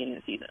team at the beginning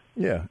of the season.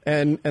 Yeah.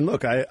 And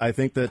look, I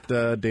think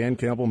that Dan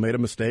Campbell made a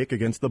mistake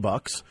against the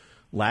Bucs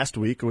last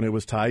week when it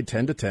was tied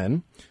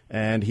 10-10,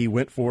 and he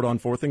went for it on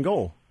 4th and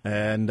goal.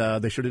 And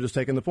they should have just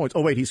taken the points.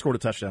 Oh, wait, he scored a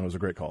touchdown. It was a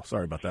great call.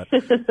 Sorry about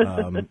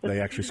that.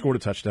 They actually scored a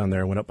touchdown there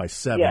and went up by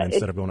 7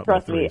 instead of going up by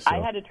 3. Trust me,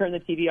 I had to turn the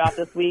TV off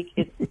this week.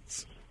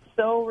 It's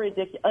so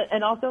ridiculous.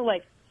 And also,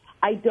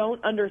 I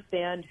don't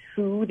understand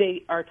who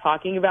they are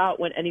talking about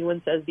when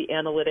anyone says the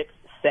analytics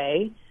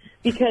say,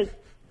 because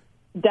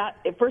that,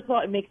 first of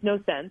all, it makes no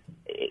sense.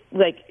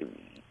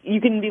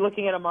 You can be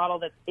looking at a model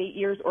that's 8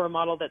 years or a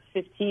model that's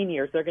 15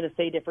 years. They're going to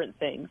say different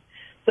things.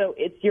 So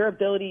it's your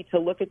ability to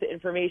look at the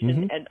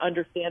information and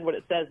understand what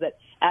it says that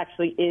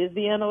actually is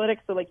the analytics.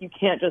 So you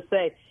can't just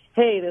say,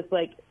 hey,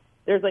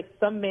 there's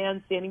some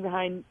man standing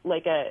behind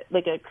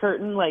a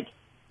curtain,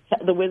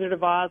 the Wizard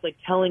of Oz,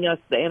 telling us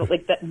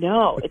that.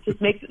 No, it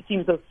just makes it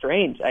seem so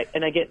strange.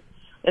 And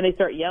they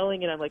start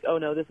yelling, and I'm like, oh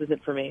no, this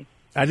isn't for me.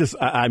 I just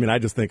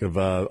think of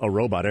a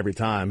robot every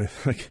time.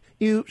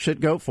 You should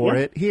go for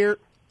it here.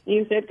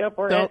 You should go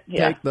for it. Don't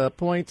take the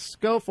points.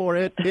 Go for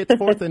it. It's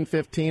 4th and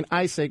 15.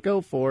 I say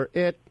go for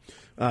it.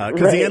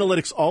 Because the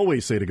analytics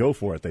always say to go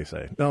for it, they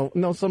say.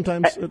 No,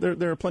 sometimes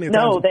there are plenty of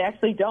times. No, they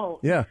actually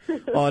don't. Yeah.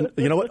 On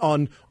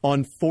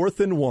 4th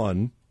and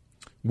 1,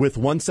 with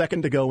 1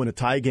 second to go in a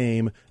tie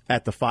game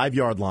at the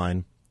 5-yard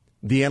line,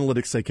 the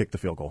analytics say kick the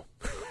field goal.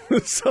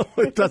 So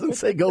it doesn't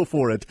say go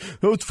for it.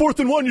 Oh, it's 4th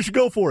and 1, you should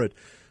go for it.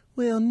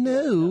 Well,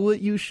 no,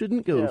 you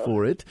shouldn't go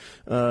for it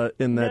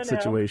in that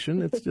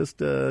situation. It's just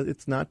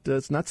it's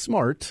not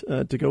smart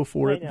to go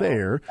for it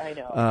there. I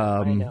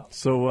know.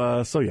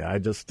 So yeah, I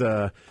just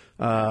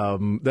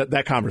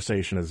that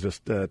conversation has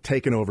just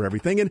taken over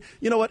everything. And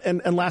you know what?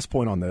 And last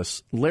point on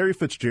this, Larry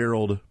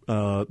Fitzgerald.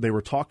 They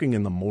were talking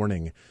in the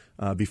morning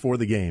before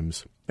the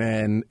games,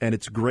 and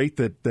it's great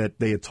that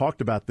they had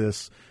talked about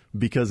this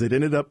because it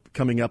ended up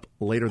coming up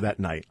later that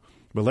night.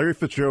 But Larry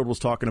Fitzgerald was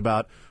talking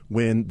about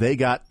when they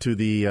got to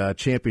the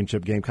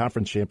championship game,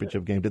 conference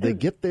championship game. Did they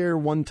get there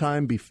one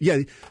time? Yeah,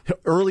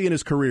 early in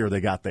his career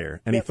they got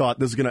there, and he thought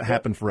this is going to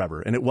happen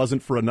forever. And it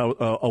wasn't for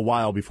a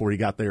while before he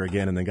got there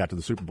again and then got to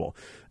the Super Bowl.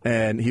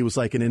 And he was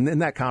like, and in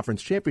that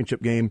conference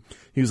championship game,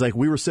 he was like,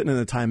 we were sitting in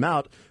a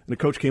timeout, and the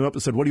coach came up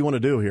and said, what do you want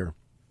to do here?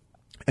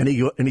 And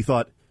he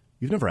thought,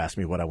 you've never asked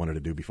me what I wanted to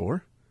do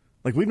before.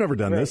 Like, we've never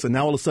done this, and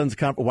now all of a sudden,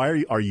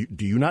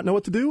 do you not know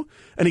what to do?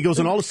 And he goes,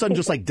 and all of a sudden,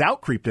 just like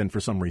doubt creeped in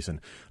for some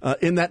reason.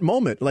 In that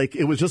moment, like,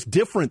 it was just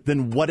different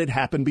than what had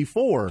happened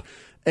before.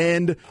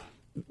 And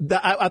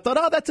I thought,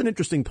 oh, that's an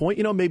interesting point.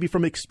 Maybe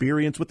from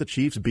experience with the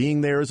Chiefs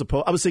being there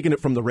I was thinking it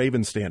from the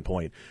Ravens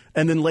standpoint.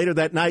 And then later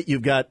that night,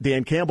 you've got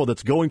Dan Campbell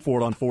that's going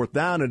for it on fourth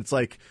down, and it's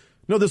like,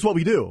 no, this is what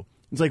we do.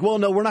 It's like, well,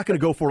 no, we're not going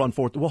to go for it on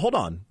fourth. Well, hold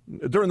on.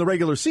 During the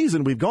regular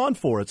season, we've gone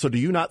for it. So do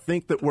you not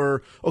think that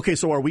we're okay?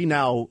 So are we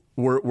now?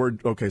 We're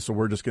okay. So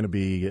we're just going to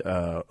be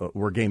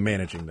we're game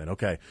managing then.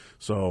 Okay.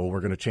 So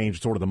we're going to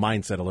change sort of the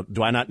mindset.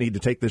 Do I not need to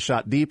take this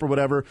shot deep or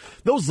whatever?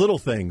 Those little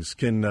things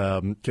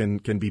can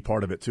be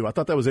part of it too. I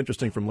thought that was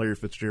interesting from Larry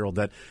Fitzgerald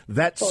that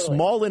totally.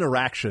 Small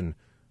interaction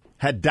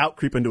had doubt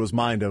creep into his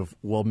mind of,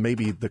 well,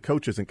 maybe the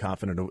coach isn't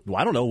confident. Well,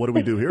 I don't know. What do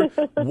we do here?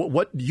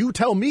 what you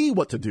tell me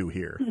what to do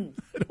here? I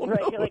don't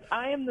know. You're like,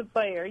 I am the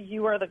player.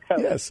 You are the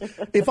coach. Yes.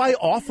 If I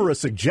offer a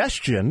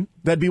suggestion,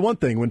 that'd be one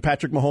thing. When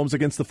Patrick Mahomes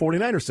against the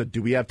 49ers said,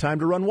 do we have time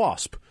to run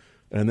WASP?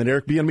 And then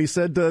Eric Bieniemy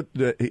said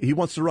he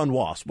wants to run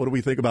WASP. What do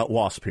we think about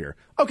WASP here?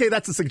 Okay,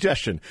 that's a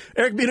suggestion.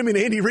 Eric Bieniemy and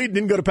Andy Reid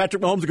didn't go to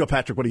Patrick Mahomes and go,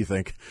 Patrick, what do you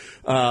think?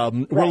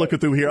 We're looking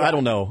through here. Yeah. I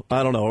don't know.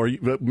 Or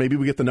maybe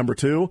we get the number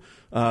 2.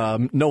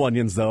 No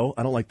onions, though.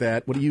 I don't like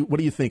that. What are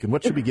you thinking?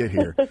 What should we get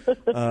here?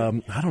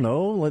 I don't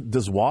know.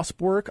 Does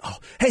WASP work? Oh,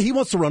 hey, he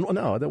wants to run.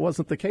 No, that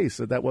wasn't the case.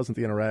 That wasn't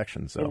the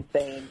interaction. So,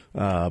 insane.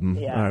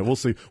 Yeah. All right, we'll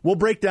see. We'll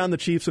break down the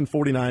Chiefs and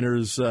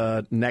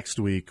 49ers next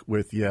week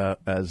with you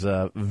as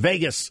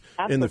Vegas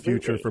in the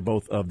future for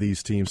both of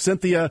these teams.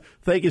 Cynthia,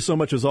 thank you so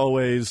much as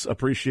always.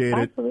 Appreciate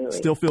it.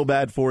 Still feel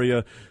bad for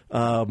you.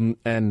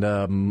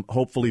 And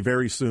hopefully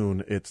very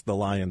soon it's the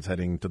Lions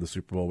heading to the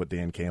Super Bowl with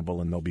Dan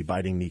Campbell, and they'll be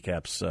biting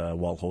kneecaps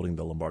while holding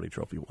the Lombardi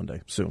Trophy one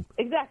day soon.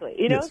 Exactly.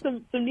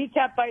 Some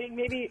kneecap biting.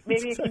 Maybe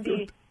it can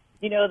be,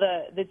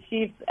 the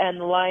Chiefs and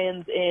the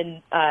Lions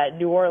in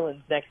New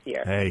Orleans next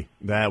year. Hey,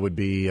 that would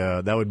be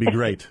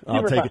great.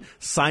 I'll take it.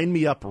 Sign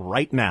me up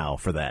right now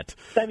for that.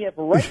 Sign me up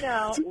right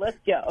now. Let's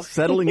go.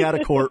 Settling out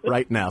of court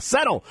right now.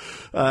 Settle.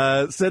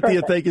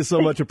 Cynthia, Perfect. Thank you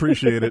so much.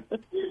 Appreciate it.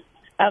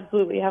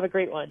 Absolutely. Have a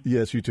great one.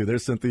 Yes, you too.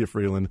 There's Cynthia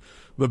Frelund,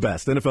 the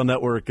best NFL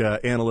Network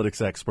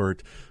analytics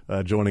expert,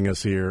 joining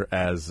us here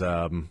as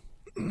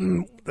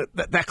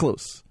that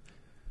close.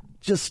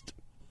 Just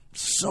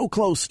so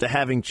close to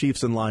having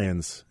Chiefs and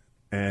Lions.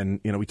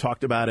 And, we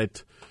talked about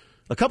it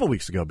a couple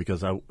weeks ago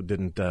because I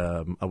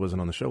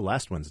wasn't on the show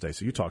last Wednesday,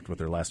 so you talked with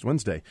her last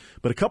Wednesday.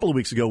 But a couple of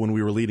weeks ago when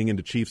we were leading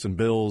into Chiefs and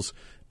Bills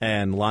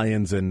and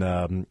Lions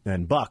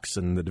and Bucks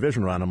and the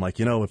division round, I'm like,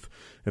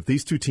 if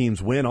these two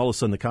teams win all of a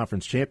sudden the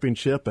conference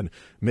championship and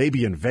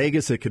maybe in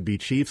Vegas it could be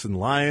Chiefs and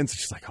Lions.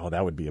 She's like, oh,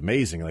 that would be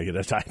amazing. Like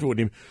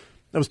that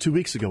was 2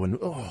 weeks ago, and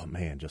oh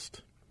man,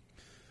 just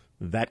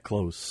that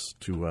close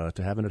to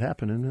having it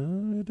happen,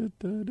 and it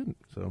didn't.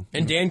 So,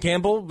 and Dan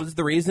Campbell was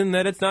the reason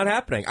that it's not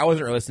happening. I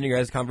wasn't really listening to your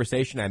guys'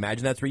 conversation. I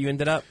imagine that's where you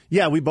ended up.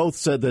 Yeah, we both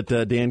said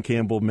that Dan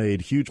Campbell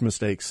made huge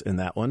mistakes in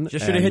that one.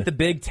 Just should have hit the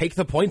big take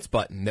the points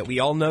button that we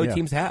all know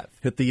teams have.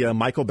 Hit the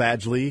Michael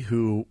Badgley,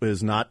 who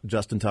is not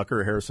Justin Tucker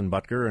or Harrison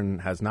Butker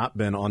and has not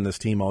been on this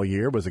team all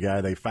year, was a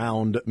guy they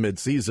found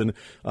midseason,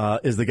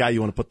 is the guy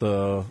you want to put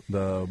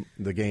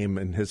the game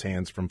in his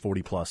hands from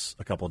 40-plus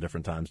a couple of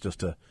different times just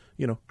to,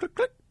 click,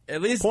 click.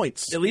 At least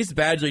points. At least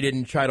Badgley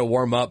didn't try to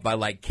warm up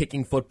by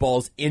kicking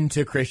footballs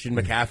into Christian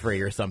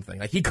McCaffrey or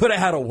something. He could have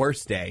had a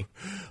worse day.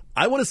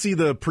 I want to see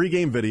the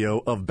pregame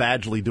video of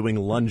Badgley doing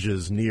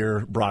lunges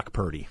near Brock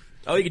Purdy.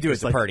 Oh, you could do it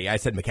to Purdy. I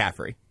said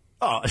McCaffrey.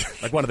 Oh,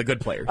 one of the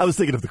good players. I was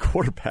thinking of the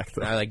quarterback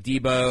though. Like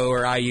Debo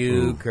or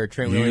Ayuk or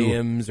Trent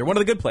Williams or one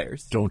of the good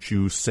players. Don't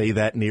you say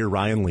that near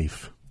Ryan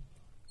Leaf.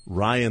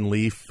 Ryan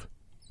Leaf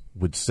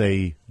would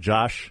say,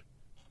 Josh,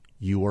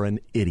 you are an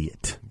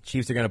idiot.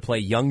 Chiefs are going to play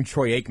young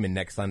Troy Aikman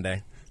next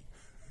Sunday.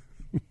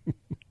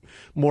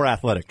 More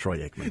athletic Troy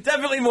Aikman.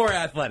 Definitely more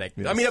athletic.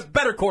 Yes. I mean, a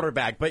better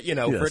quarterback, but,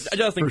 for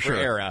adjusting for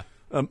era.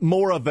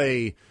 More of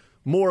a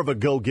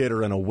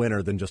go-getter and a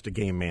winner than just a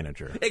game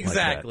manager.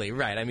 Exactly,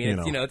 right. I mean,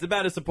 it's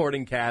about a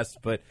supporting cast,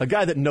 but... A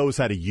guy that knows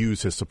how to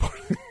use his support.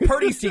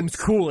 Purdy seems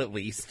cool, at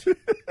least.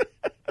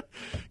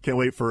 Can't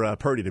wait for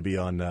Purdy to be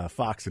on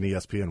Fox and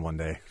ESPN one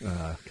day,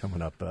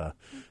 coming up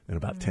in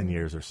about 10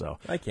 years or so.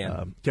 I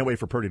can't. Can't wait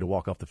for Purdy to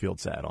walk off the field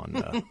sad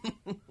on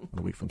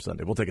a week from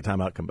Sunday. We'll take a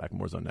timeout, come back,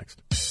 more Zone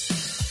next.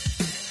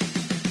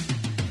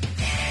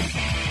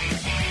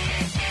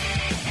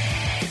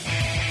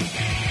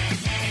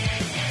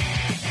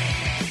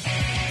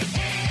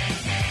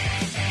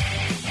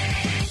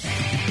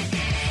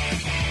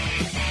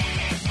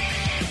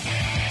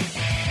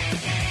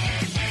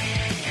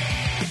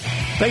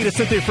 Thank you to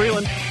Cynthia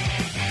Frelund,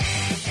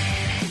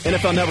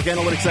 NFL Network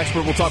analytics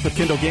expert. We'll talk with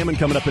Kendall Gammon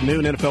coming up at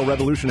noon. NFL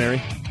Revolutionary,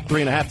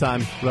 3.5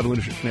 time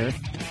Revolutionary.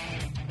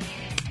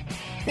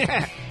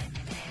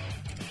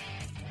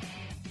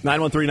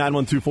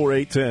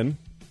 913-912-4810.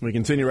 We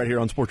continue right here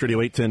on Sports Radio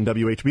 810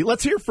 WHB.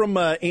 Let's hear from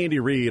Andy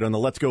Reid on the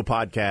Let's Go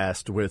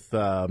podcast with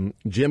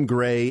Jim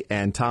Gray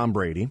and Tom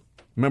Brady.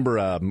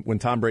 Remember when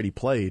Tom Brady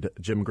played,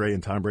 Jim Gray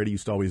and Tom Brady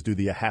used to always do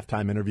the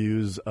halftime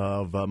interviews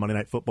of Monday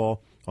Night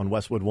Football on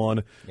Westwood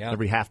One. Yeah.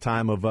 Every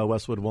halftime of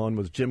Westwood One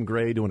was Jim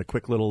Gray doing a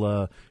quick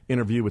little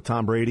interview with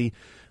Tom Brady.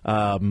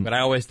 But I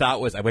always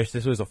thought I wish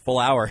this was a full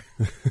hour.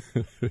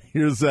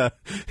 Here's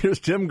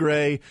Jim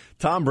Gray,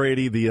 Tom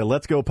Brady, the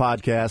Let's Go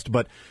podcast.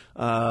 But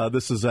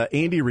this is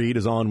Andy Reid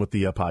is on with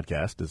the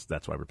podcast.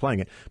 That's why we're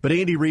playing it. But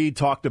Andy Reid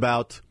talked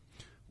about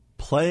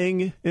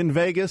playing in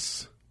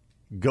Vegas,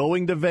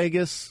 going to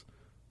Vegas,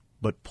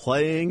 but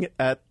playing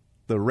at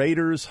the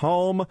Raiders'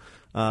 home.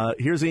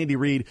 Here's Andy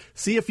Reid.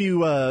 See if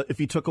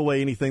you took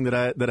away anything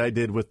that I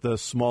did with the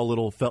small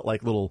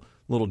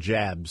little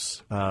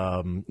jabs,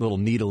 little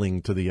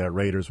needling to the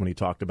Raiders when he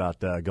talked about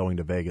going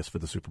to Vegas for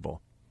the Super Bowl.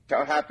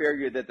 How happy are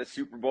you that the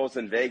Super Bowl's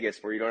in Vegas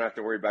where you don't have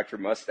to worry about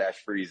your mustache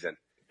freezing?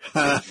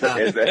 Is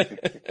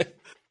it?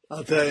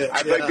 I'll tell you.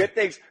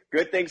 But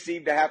good things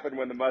seem to happen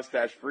when the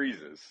mustache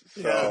freezes.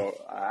 So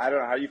I don't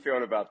know how you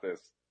feeling about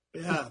this.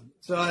 Yeah.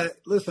 So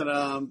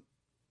listen.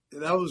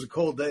 That was a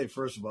cold day.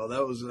 First of all,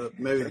 that was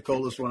maybe the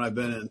coldest one I've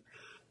been in.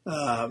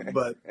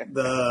 But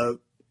the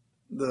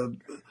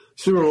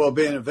Super Bowl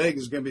being in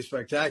Vegas is going to be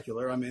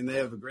spectacular. I mean, they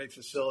have a great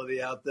facility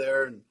out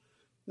there, and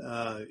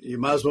you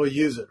might as well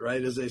use it,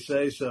 right, as they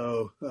say.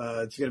 So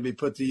it's going to be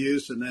put to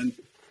use, and then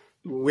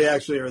we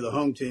actually are the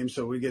home team,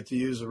 so we get to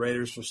use the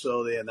Raiders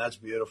facility, and that's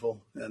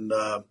beautiful. And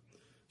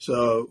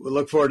so we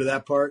look forward to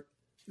that part,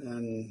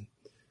 and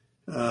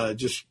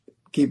just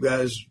keep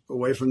guys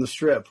away from the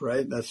strip,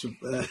 right? That's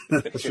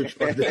what's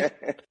fun.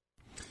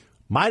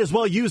 Might as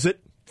well use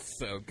it.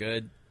 So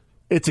good.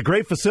 It's a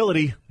great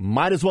facility.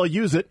 Might as well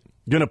use it.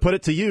 Going to put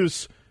it to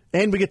use,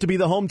 and we get to be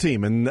the home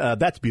team, and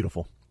that's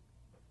beautiful.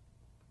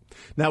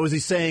 Now, is he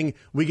saying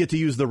we get to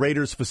use the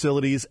Raiders'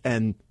 facilities,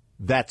 and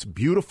that's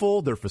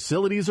beautiful? Their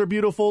facilities are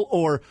beautiful,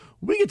 or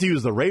we get to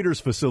use the Raiders'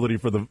 facility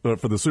for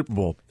the Super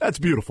Bowl? That's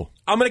beautiful.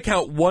 I'm going to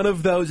count one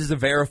of those as a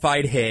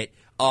verified hit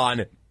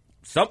on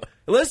some.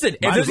 Listen,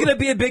 if there's going to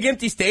be a big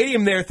empty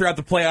stadium there throughout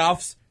the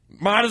playoffs,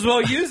 might as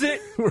well use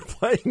it. We're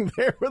playing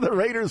there where the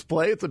Raiders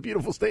play. It's a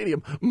beautiful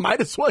stadium.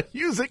 Might as well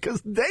use it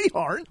because they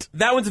aren't.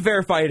 That one's a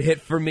verified hit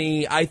for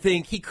me. I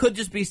think he could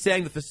just be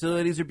saying the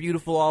facilities are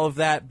beautiful, all of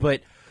that,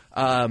 but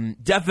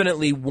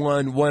definitely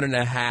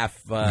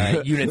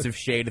 1.5 units of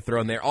shade to throw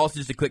in there. Also,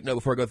 just a quick note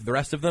before I go through the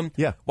rest of them.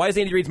 Yeah. Why is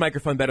Andy Reid's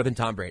microphone better than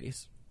Tom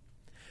Brady's?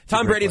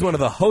 Tom Brady is one of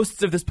the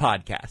hosts of this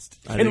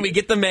podcast. Can we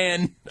get the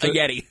man a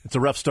Yeti? It's a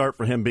rough start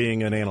for him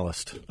being an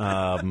analyst.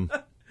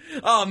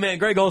 Oh, man,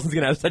 Greg Olson's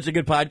going to have such a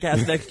good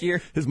podcast next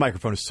year. His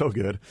microphone is so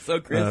good.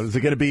 So crisp. Is it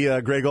going to be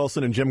Greg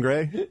Olson and Jim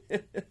Gray?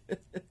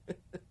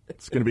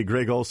 It's going to be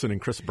Greg Olson and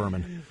Chris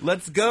Berman.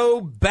 Let's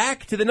go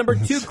back to the number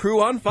 2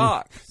 crew on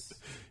Fox.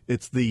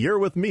 It's the You're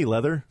With Me,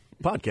 Leather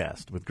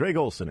podcast with Greg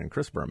Olson and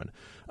Chris Berman.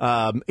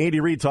 Andy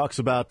Reid talks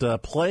about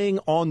playing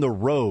on the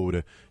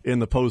road in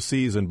the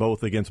postseason,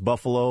 both against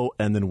Buffalo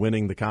and then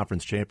winning the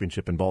conference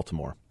championship in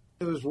Baltimore.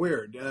 It was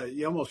weird.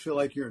 You almost feel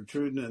like you're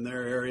intruding in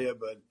their area,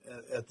 but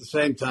at the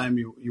same time,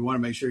 you want to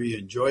make sure you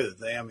enjoy the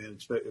thing. I mean,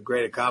 it's a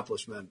great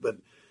accomplishment, but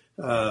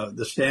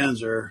the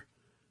stands are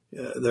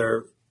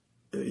they're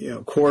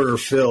quarter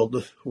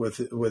filled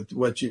with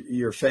what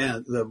your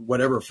fan,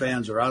 whatever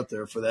fans are out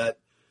there for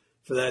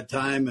that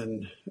time,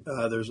 and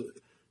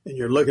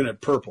you're looking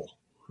at purple.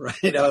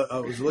 Right, I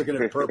was looking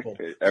at purple.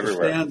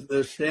 Everywhere.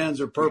 The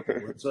stands are purple,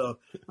 and so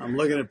I'm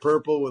looking at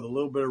purple with a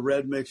little bit of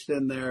red mixed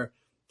in there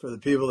for the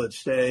people that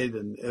stayed,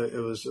 and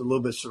it was a little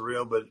bit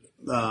surreal. But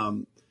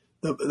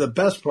the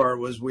best part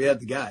was we had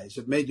the guys.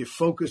 It made you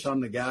focus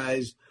on the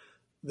guys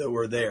that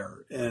were there,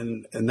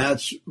 and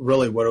that's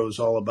really what it was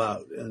all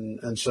about.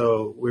 And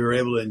so we were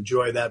able to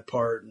enjoy that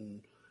part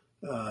and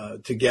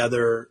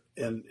together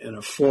in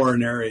a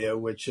foreign area,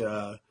 which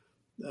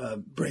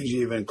brings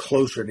you even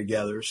closer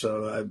together.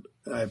 So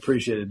I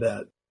appreciated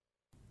that.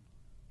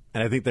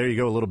 And I think there you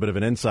go, a little bit of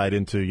an insight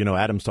into,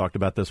 Adams talked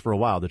about this for a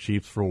while. The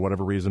Chiefs, for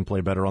whatever reason,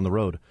 play better on the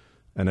road.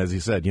 And as he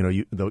said,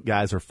 the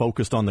guys are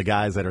focused on the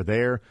guys that are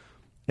there,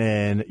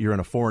 and you're in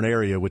a foreign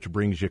area, which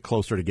brings you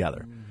closer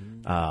together.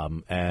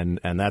 And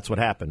that's what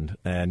happened.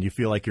 And you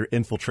feel like you're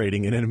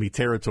infiltrating an enemy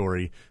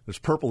territory. There's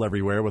purple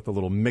everywhere with a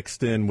little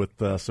mixed in with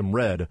some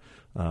red.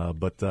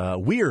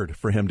 But weird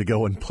for him to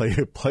go and play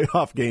a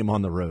playoff game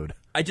on the road.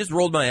 I just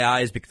rolled my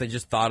eyes because I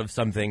just thought of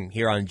something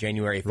here on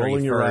January 31st.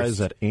 Rolling your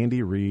eyes at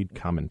Andy Reid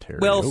commentary.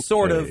 Well, okay.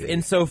 Sort of,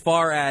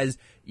 insofar as,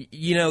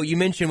 you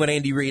mentioned what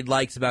Andy Reid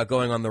likes about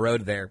going on the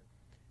road there.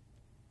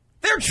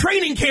 Their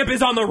training camp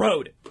is on the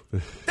road.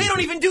 They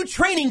don't even do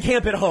training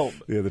camp at home.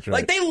 Yeah, that's right.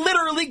 Like, they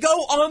literally go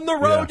on the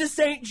road to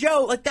St.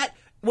 Joe. Like, that,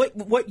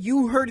 what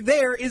you heard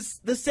there is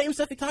the same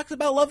stuff he talks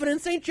about loving in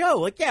St. Joe.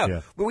 Like,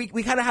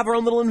 we kind of have our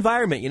own little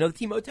environment, the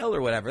team hotel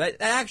or whatever. That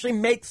actually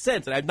makes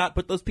sense, and I've not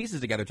put those pieces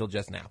together till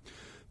just now.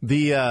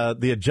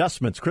 The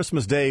adjustments.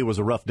 Christmas Day was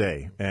a rough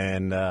day,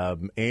 and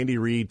Andy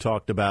Reid has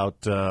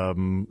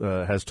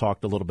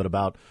talked a little bit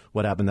about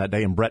what happened that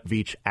day. And Brett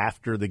Veach,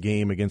 after the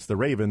game against the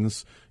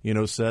Ravens,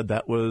 said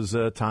that was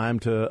time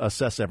to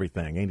assess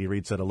everything. Andy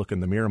Reid said a look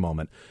in the mirror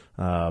moment.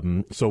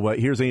 So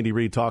here's Andy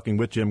Reid talking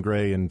with Jim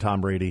Gray and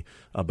Tom Brady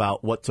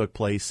about what took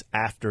place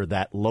after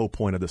that low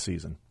point of the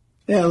season.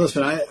 Yeah,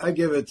 listen, I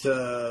give it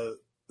to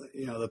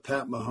the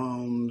Pat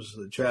Mahomes,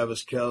 the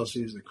Travis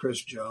Kelce's, the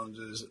Chris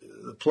Joneses,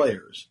 the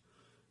players.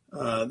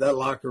 That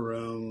locker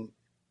room,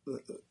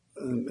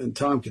 and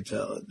Tom can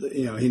tell it,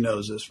 he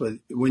knows this, but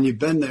when you've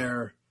been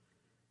there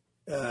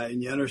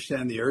and you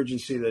understand the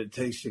urgency that it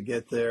takes to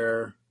get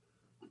there,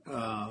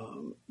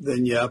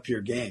 then you up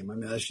your game. I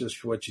mean, that's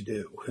just what you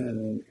do.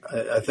 And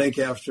I think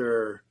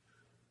after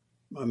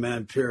my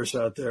man Pierce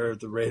out there,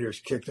 the Raiders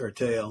kicked our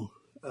tail,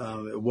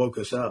 it woke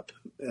us up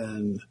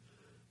and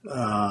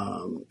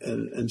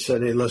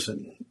said, hey,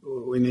 listen,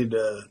 we need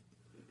to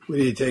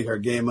take our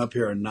game up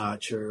here a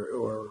notch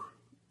or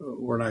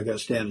we're not going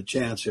to stand a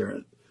chance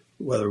here,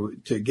 whether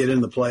to get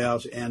in the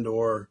playoffs and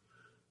or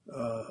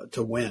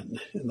to win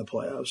in the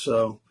playoffs.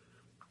 So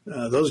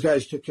those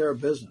guys took care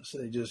of business.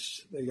 They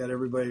got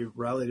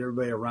rallied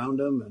everybody around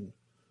them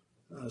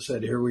and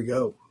said, here we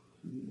go.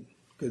 And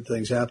good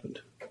things happened.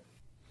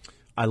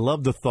 I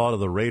love the thought of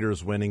the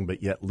Raiders winning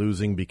but yet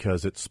losing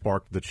because it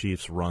sparked the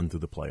Chiefs' run through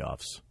the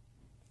playoffs.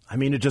 I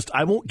mean,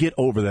 I won't get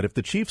over that. If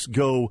the Chiefs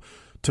go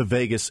to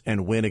Vegas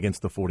and win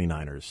against the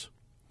 49ers,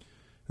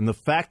 and the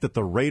fact that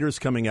the Raiders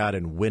coming out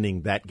and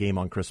winning that game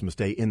on Christmas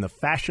Day in the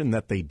fashion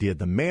that they did,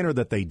 the manner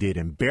that they did,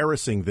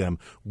 embarrassing them,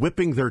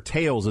 whipping their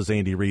tails, as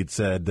Andy Reid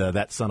said,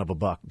 that son of a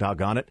buck,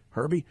 doggone it,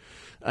 Herbie.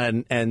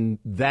 And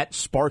that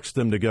sparks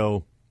them to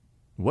go,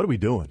 what are we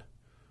doing?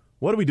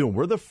 What are we doing?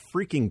 We're the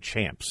freaking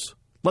champs.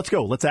 Let's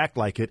go. Let's act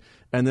like it.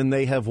 And then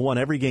they have won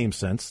every game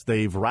since.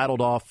 They've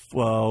rattled off,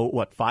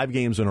 5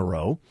 games in a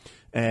row,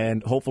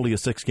 and hopefully a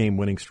 6-game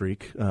winning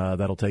streak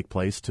that'll take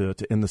place to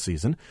end the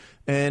season.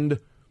 And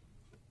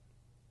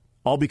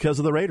all because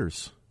of the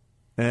Raiders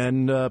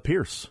and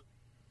Pierce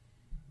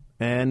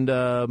and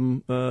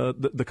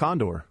the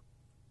Condor.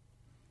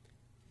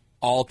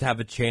 All to have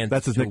a chance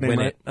that's his to nickname, win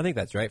right? it. I think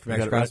that's right, from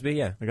Max Crosby, right?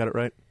 yeah. I got it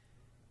right.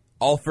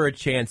 All for a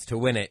chance to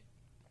win it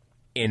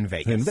in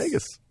Vegas. In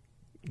Vegas,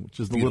 which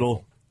is the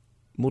little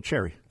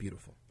cherry.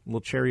 Beautiful.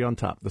 Little cherry on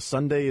top. The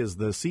Sunday is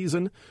the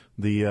season.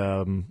 The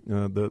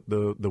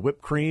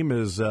whipped cream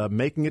is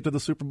making it to the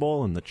Super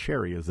Bowl, and the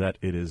cherry is that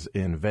it is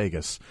in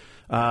Vegas.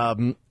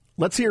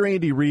 Let's hear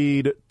Andy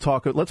Reid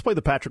talk. Let's play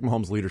the Patrick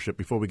Mahomes leadership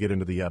before we get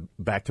into the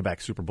back-to-back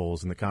Super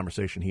Bowls and the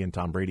conversation he and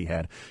Tom Brady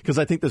had, because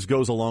I think this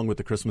goes along with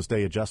the Christmas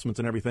Day adjustments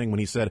and everything. When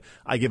he said,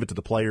 I give it to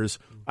the players,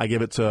 I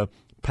give it to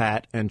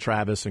Pat and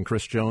Travis and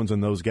Chris Jones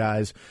and those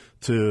guys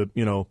to,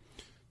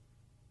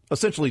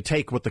 essentially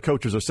take what the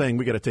coaches are saying,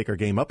 we got to take our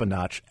game up a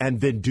notch,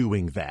 and then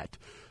doing that.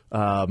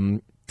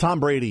 Tom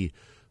Brady,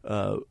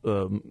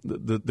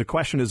 the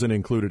question isn't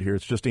included here.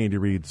 It's just Andy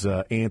Reid's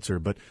answer.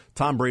 But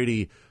Tom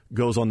Brady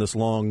goes on this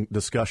long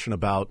discussion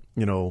about,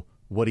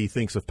 what he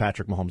thinks of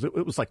Patrick Mahomes.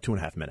 It was like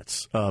 2.5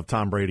 minutes of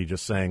Tom Brady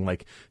just saying,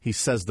 like, he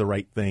says the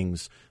right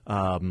things,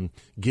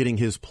 getting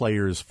his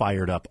players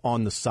fired up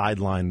on the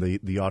sideline,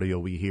 the audio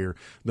we hear,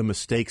 the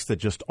mistakes that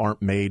just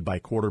aren't made by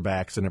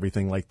quarterbacks and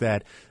everything like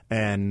that.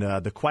 And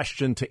the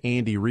question to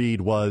Andy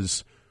Reid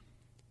was,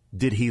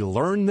 did he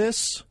learn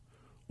this,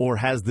 or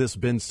has this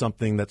been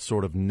something that's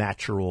sort of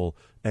natural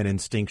and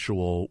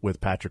instinctual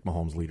with Patrick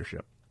Mahomes'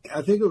 leadership?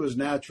 I think it was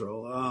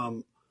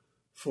natural.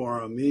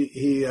 For him.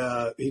 He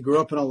grew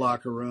up in a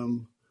locker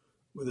room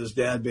with his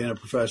dad being a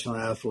professional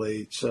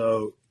athlete,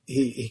 so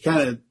he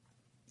kind of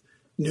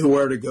knew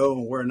where to go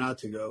and where not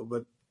to go.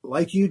 But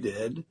like you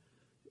did,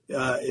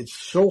 it's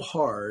so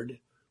hard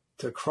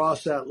to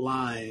cross that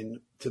line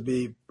to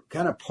be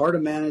kind of part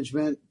of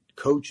management,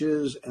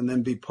 coaches, and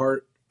then be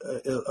part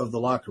of the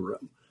locker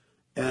room,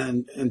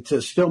 and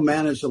to still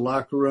manage the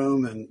locker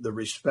room and the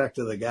respect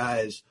of the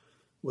guys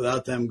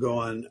without them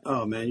going,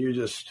 oh man, you're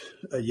just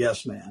a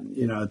yes man,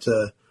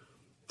 to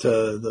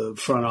the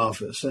front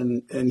office.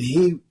 And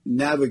he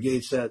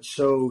navigates that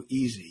so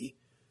easy.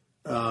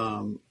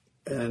 And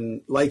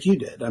like you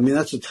did, I mean,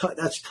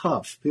 that's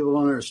tough. People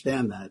don't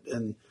understand that.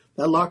 And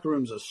that locker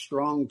room's a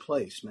strong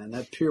place, man.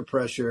 That peer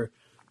pressure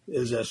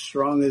is as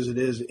strong as it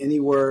is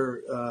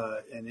anywhere,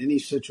 in any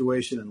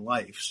situation in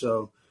life.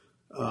 So,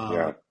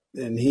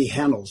 and he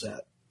handles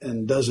that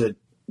and does it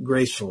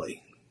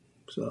gracefully.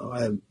 So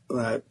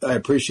I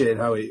appreciate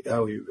how he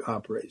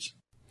operates.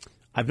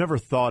 I've never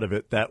thought of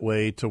it that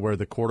way, to where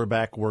the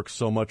quarterback works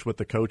so much with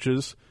the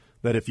coaches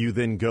that if you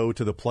then go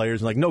to the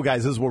players and like, no,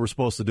 guys, this is what we're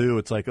supposed to do.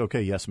 It's like,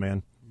 okay, yes,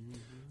 man.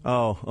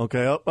 Oh,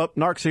 okay. Up,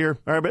 Narc's here.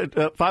 All right,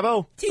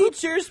 5-0.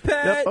 Teacher's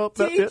pet.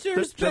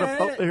 Teacher's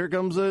pet. Here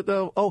comes it.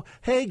 Oh,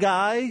 hey,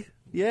 guy.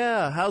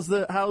 Yeah, how's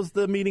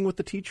the meeting with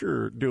the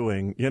teacher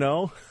doing?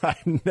 I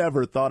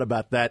never thought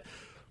about that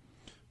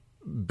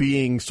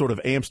being sort of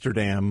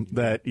Amsterdam,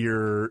 that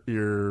you're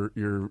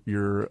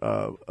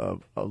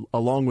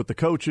along with the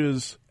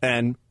coaches,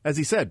 and as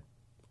he said,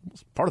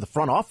 part of the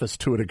front office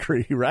to a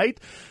degree, right?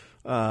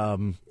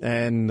 And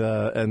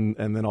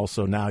then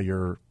also now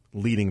you're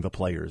leading the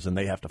players, and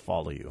they have to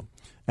follow you.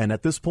 And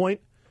at this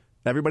point,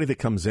 everybody that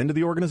comes into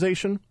the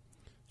organization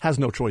has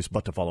no choice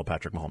but to follow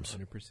Patrick Mahomes.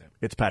 100%.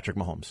 It's Patrick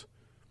Mahomes.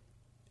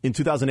 In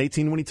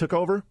 2018, when he took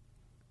over,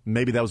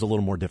 maybe that was a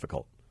little more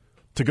difficult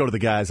to go to the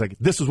guys like,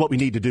 this is what we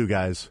need to do,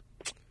 guys.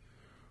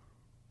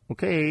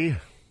 Okay,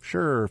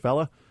 sure,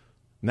 fella.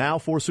 Now,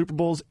 4 Super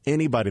Bowls,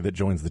 anybody that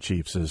joins the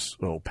Chiefs is,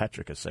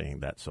 Patrick is saying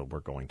that, so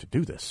we're going to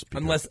do this.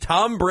 Unless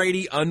Tom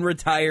Brady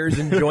unretires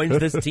and joins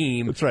this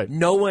team, that's right.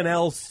 No one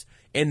else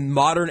in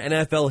modern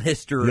NFL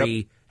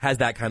history has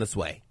that kind of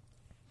sway.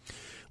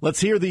 Let's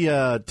hear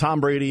the Tom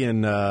Brady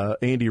and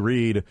Andy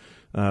Reid.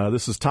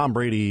 This is Tom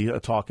Brady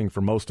talking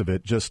for most of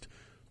it. Just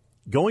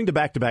going to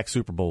back-to-back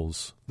Super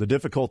Bowls, the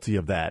difficulty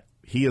of that.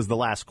 He is the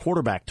last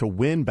quarterback to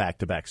win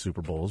back-to-back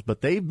Super Bowls,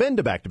 but they've been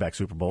to back-to-back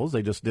Super Bowls.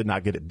 They just did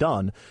not get it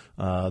done,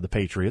 the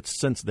Patriots,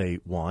 since they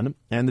won.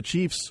 And the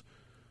Chiefs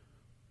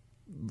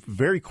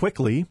very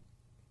quickly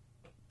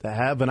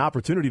have an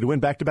opportunity to win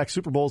back-to-back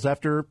Super Bowls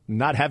after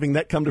not having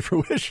that come to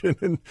fruition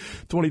in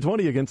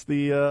 2020 against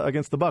the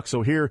Bucs.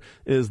 So here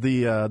is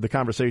the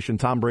conversation.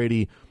 Tom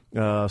Brady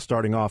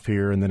starting off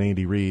here, and then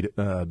Andy Reid,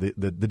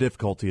 the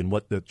difficulty and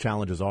what the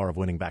challenges are of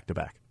winning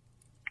back-to-back.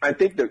 I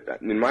think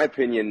that, in my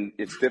opinion,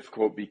 it's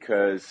difficult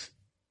because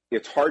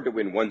it's hard to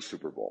win one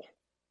Super Bowl.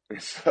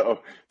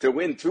 So to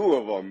win 2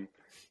 of them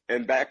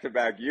in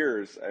back-to-back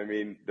years, I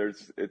mean,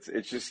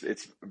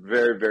 it's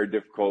very, very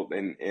difficult.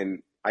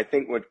 And I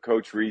think when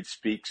Coach Reid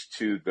speaks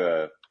to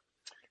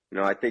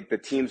I think the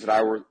teams that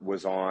I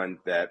was on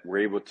that were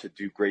able to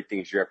do great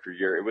things year after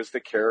year, it was the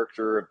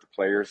character of the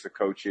players, the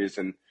coaches,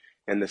 and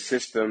the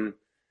system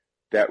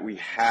that we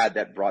had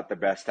that brought the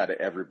best out of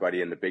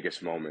everybody in the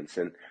biggest moments.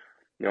 And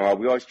we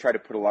always try to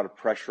put a lot of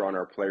pressure on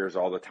our players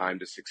all the time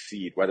to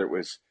succeed, whether it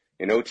was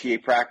an OTA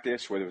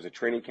practice, whether it was a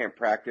training camp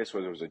practice,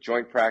 whether it was a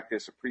joint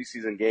practice, a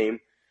preseason game.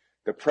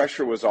 The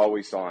pressure was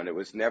always on. It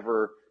was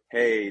never,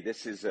 hey,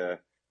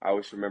 I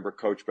always remember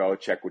Coach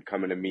Belichick would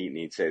come in a meet and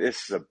he'd say,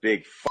 this is a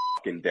big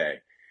fucking day.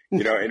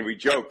 And we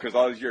joke because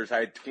all those years, I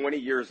had 20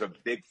 years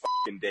of big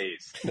fucking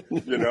days,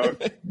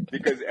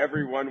 because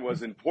everyone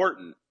was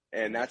important.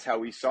 And that's how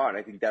we saw it.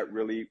 I think that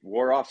really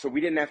wore off. So we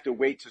didn't have to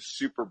wait to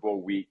Super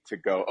Bowl week to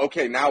go,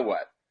 okay, now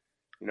what?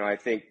 I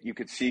think you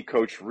could see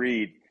Coach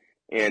Reid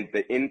and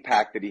the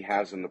impact that he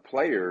has on the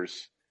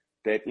players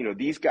that,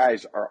 these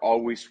guys are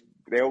always,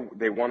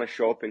 they want to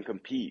show up and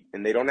compete.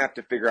 And they don't have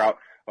to figure out,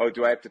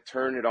 do I have to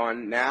turn it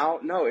on now?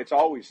 No, it's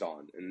always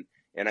on.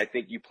 And I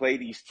think you play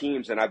these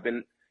teams, and I've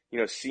been,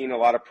 seeing a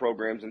lot of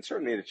programs and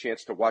certainly had a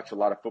chance to watch a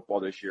lot of football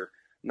this year.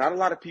 Not a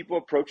lot of people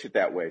approach it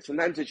that way.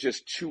 Sometimes it's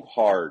just too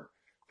hard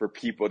for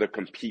people to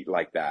compete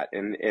like that.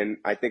 And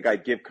I think I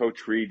give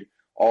Coach Reid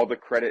all the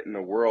credit in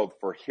the world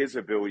for his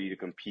ability to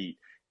compete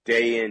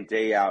day in,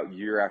 day out,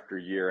 year after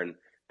year. And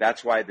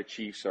that's why the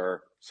Chiefs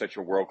are such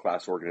a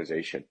world-class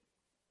organization.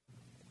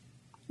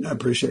 I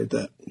appreciate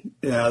that.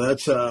 Yeah,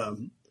 that's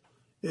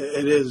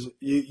it is.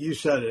 You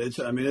said it.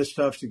 It's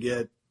tough to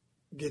get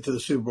to the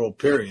Super Bowl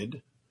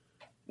period,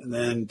 and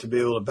then to be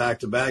able to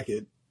back-to-back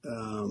it.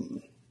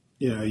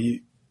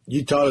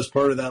 You taught us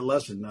part of that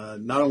lesson,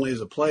 not only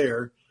as a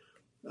player,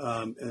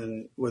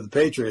 and with the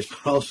Patriots,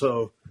 but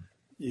also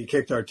you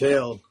kicked our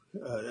tail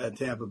at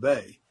Tampa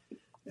Bay.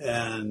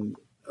 And,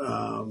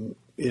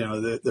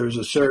 there's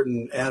a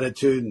certain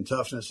attitude and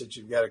toughness that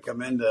you've got to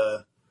come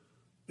into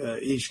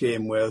each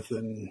game with.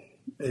 And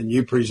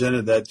you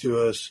presented that to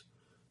us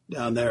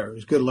down there. It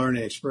was a good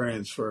learning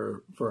experience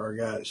for our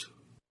guys.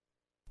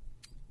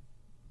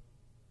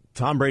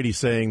 Tom Brady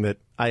saying that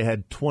I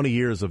had 20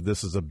 years of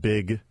this as a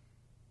big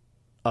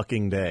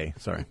ucking day.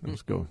 Sorry,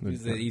 let's go.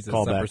 He's a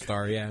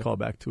superstar, yeah. Call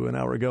back to an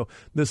hour ago.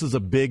 This is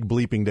a big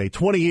bleeping day.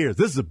 20 years.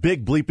 This is a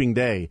big bleeping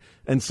day.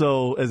 And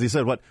so, as he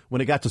said,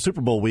 when it got to Super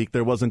Bowl week,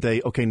 there wasn't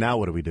okay, now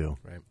what do we do?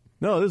 Right.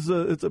 No,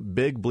 it's a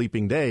big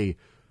bleeping day.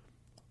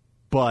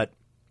 But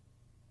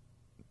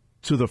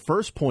to the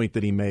first point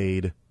that he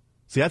made,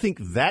 I think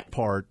that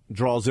part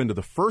draws into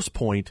the first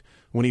point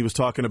when he was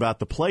talking about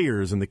the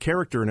players and the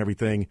character and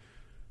everything.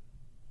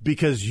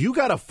 Because you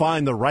got to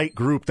find the right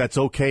group that's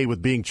okay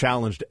with being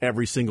challenged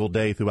every single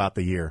day throughout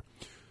the year.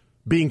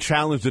 Being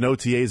challenged in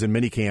OTAs and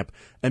minicamp,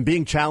 and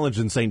being challenged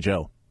in St.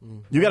 Joe.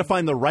 Mm-hmm. You got to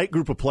find the right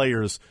group of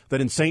players that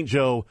in St.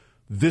 Joe,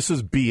 this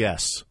is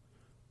BS.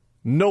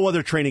 No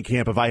other training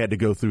camp have I had to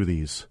go through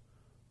these.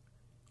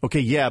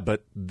 Okay, yeah,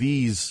 but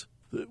these,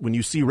 when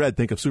you see red,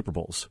 think of Super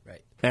Bowls.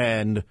 Right.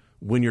 And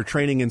when you're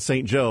training in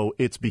St. Joe,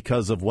 it's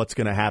because of what's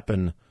going to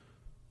happen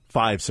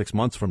 5-6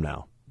 months from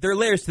now. There are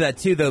layers to that,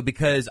 too, though,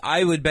 because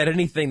I would bet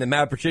anything that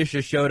Matt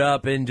Patricia showed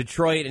up in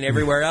Detroit and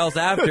everywhere else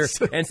after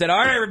and said, all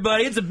right,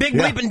 everybody, it's a big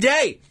bleeping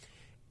day.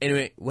 And we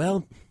went,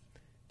 well,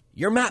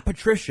 you're Matt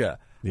Patricia.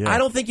 Yeah. I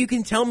don't think you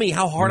can tell me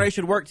how hard I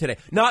should work today.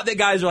 Not that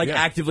guys are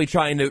actively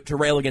trying to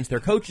rail against their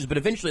coaches, but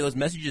eventually those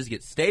messages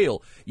get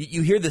stale.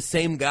 You hear the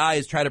same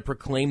guys try to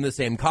proclaim the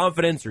same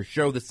confidence or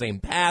show the same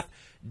path.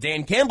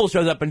 Dan Campbell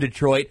shows up in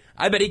Detroit,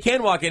 I bet he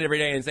can walk in every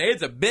day and say,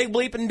 it's a big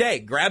bleeping day.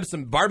 Grab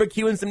some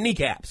barbecue and some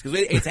kneecaps, because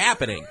it's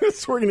happening.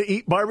 So we're going to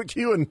eat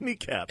barbecue and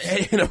kneecaps.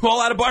 And I'm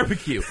all out of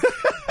barbecue.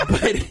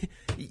 But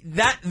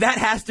that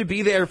has to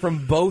be there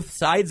from both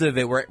sides of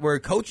it, where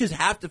coaches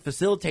have to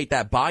facilitate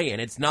that buy-in.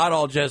 It's not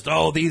all just,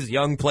 these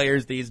young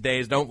players these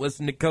days don't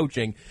listen to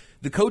coaching.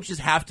 The coaches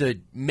have to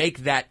make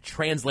that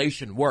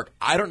translation work.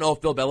 I don't know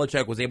if Bill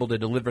Belichick was able to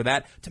deliver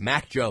that to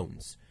Mac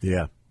Jones.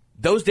 Yeah.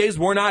 Those days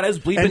were not as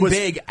bleeping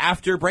big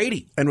after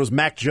Brady. And was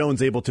Mac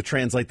Jones able to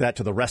translate that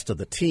to the rest of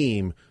the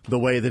team the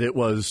way that it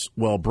was,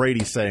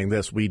 Brady's saying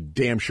this, we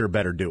damn sure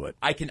better do it?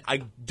 I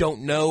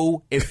don't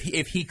know if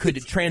he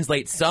could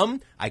translate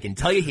some. I can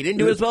tell you he didn't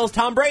do it as well as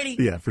Tom Brady.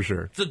 Yeah, for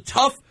sure. It's a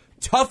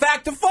tough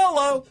act to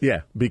follow.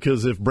 Yeah,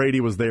 because if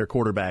Brady was there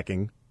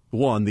quarterbacking,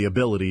 one, the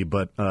ability,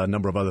 but a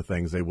number of other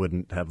things, they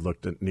wouldn't have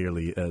looked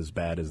nearly as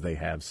bad as they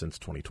have since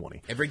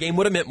 2020. Every game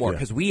would have meant more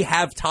because we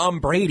have Tom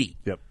Brady.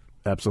 Yep,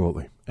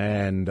 absolutely.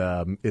 And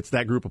it's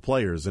that group of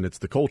players, and it's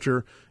the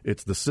culture,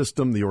 it's the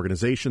system, the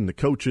organization, the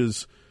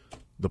coaches,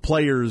 the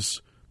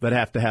players that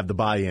have to have the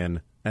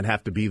buy-in and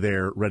have to be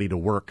there ready to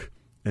work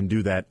and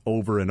do that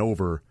over and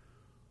over.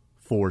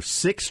 For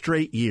 6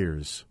 straight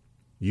years,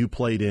 you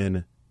played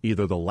in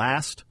either the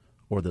last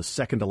or the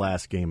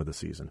second-to-last game of the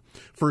season.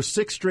 For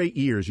 6 straight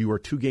years, you are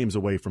 2 games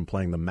away from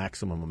playing the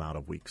maximum amount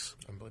of weeks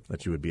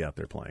that you would be out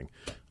there playing,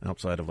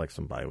 outside of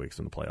some bye weeks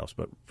in the playoffs,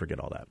 but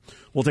forget all that.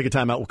 We'll take a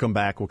timeout. We'll come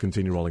back. We'll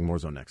continue rolling more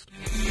zone next.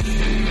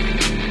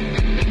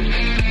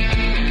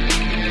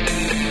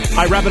 All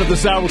right, wrapping up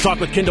this hour, we'll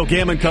talk with Kendall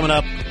Gammon coming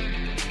up,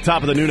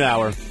 top of the noon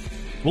hour.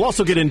 We'll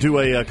also get into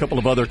a couple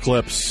of other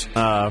clips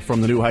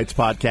from the New Heights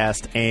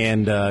podcast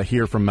and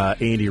hear from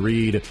Andy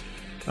Reid,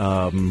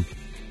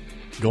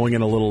 going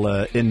in a little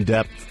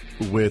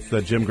in-depth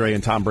with Jim Gray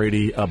and Tom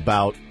Brady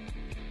about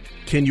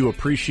can you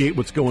appreciate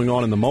what's going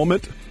on in the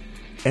moment,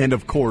 and,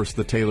 of course,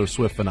 the Taylor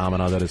Swift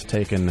phenomena that has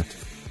taken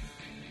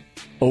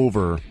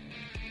over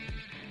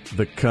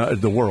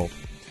the world.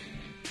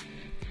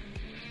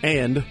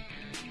 And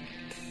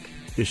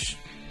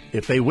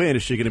if they win,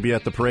 is she going to be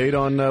at the parade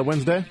on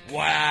Wednesday?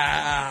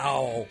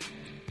 Wow.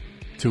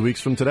 2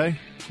 weeks from today.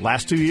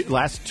 Last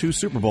two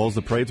Super Bowls,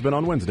 the parade's been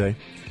on Wednesday.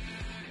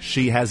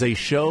 She has a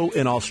show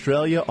in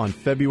Australia on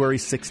February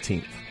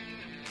 16th.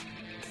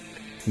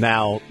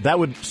 Now, that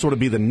would sort of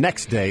be the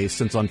next day,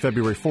 since on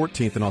February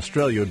 14th in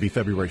Australia it would be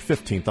February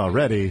 15th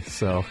already.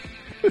 So,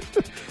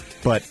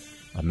 but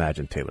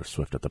imagine Taylor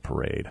Swift at the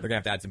parade. They're going to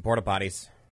have to add some porta potties.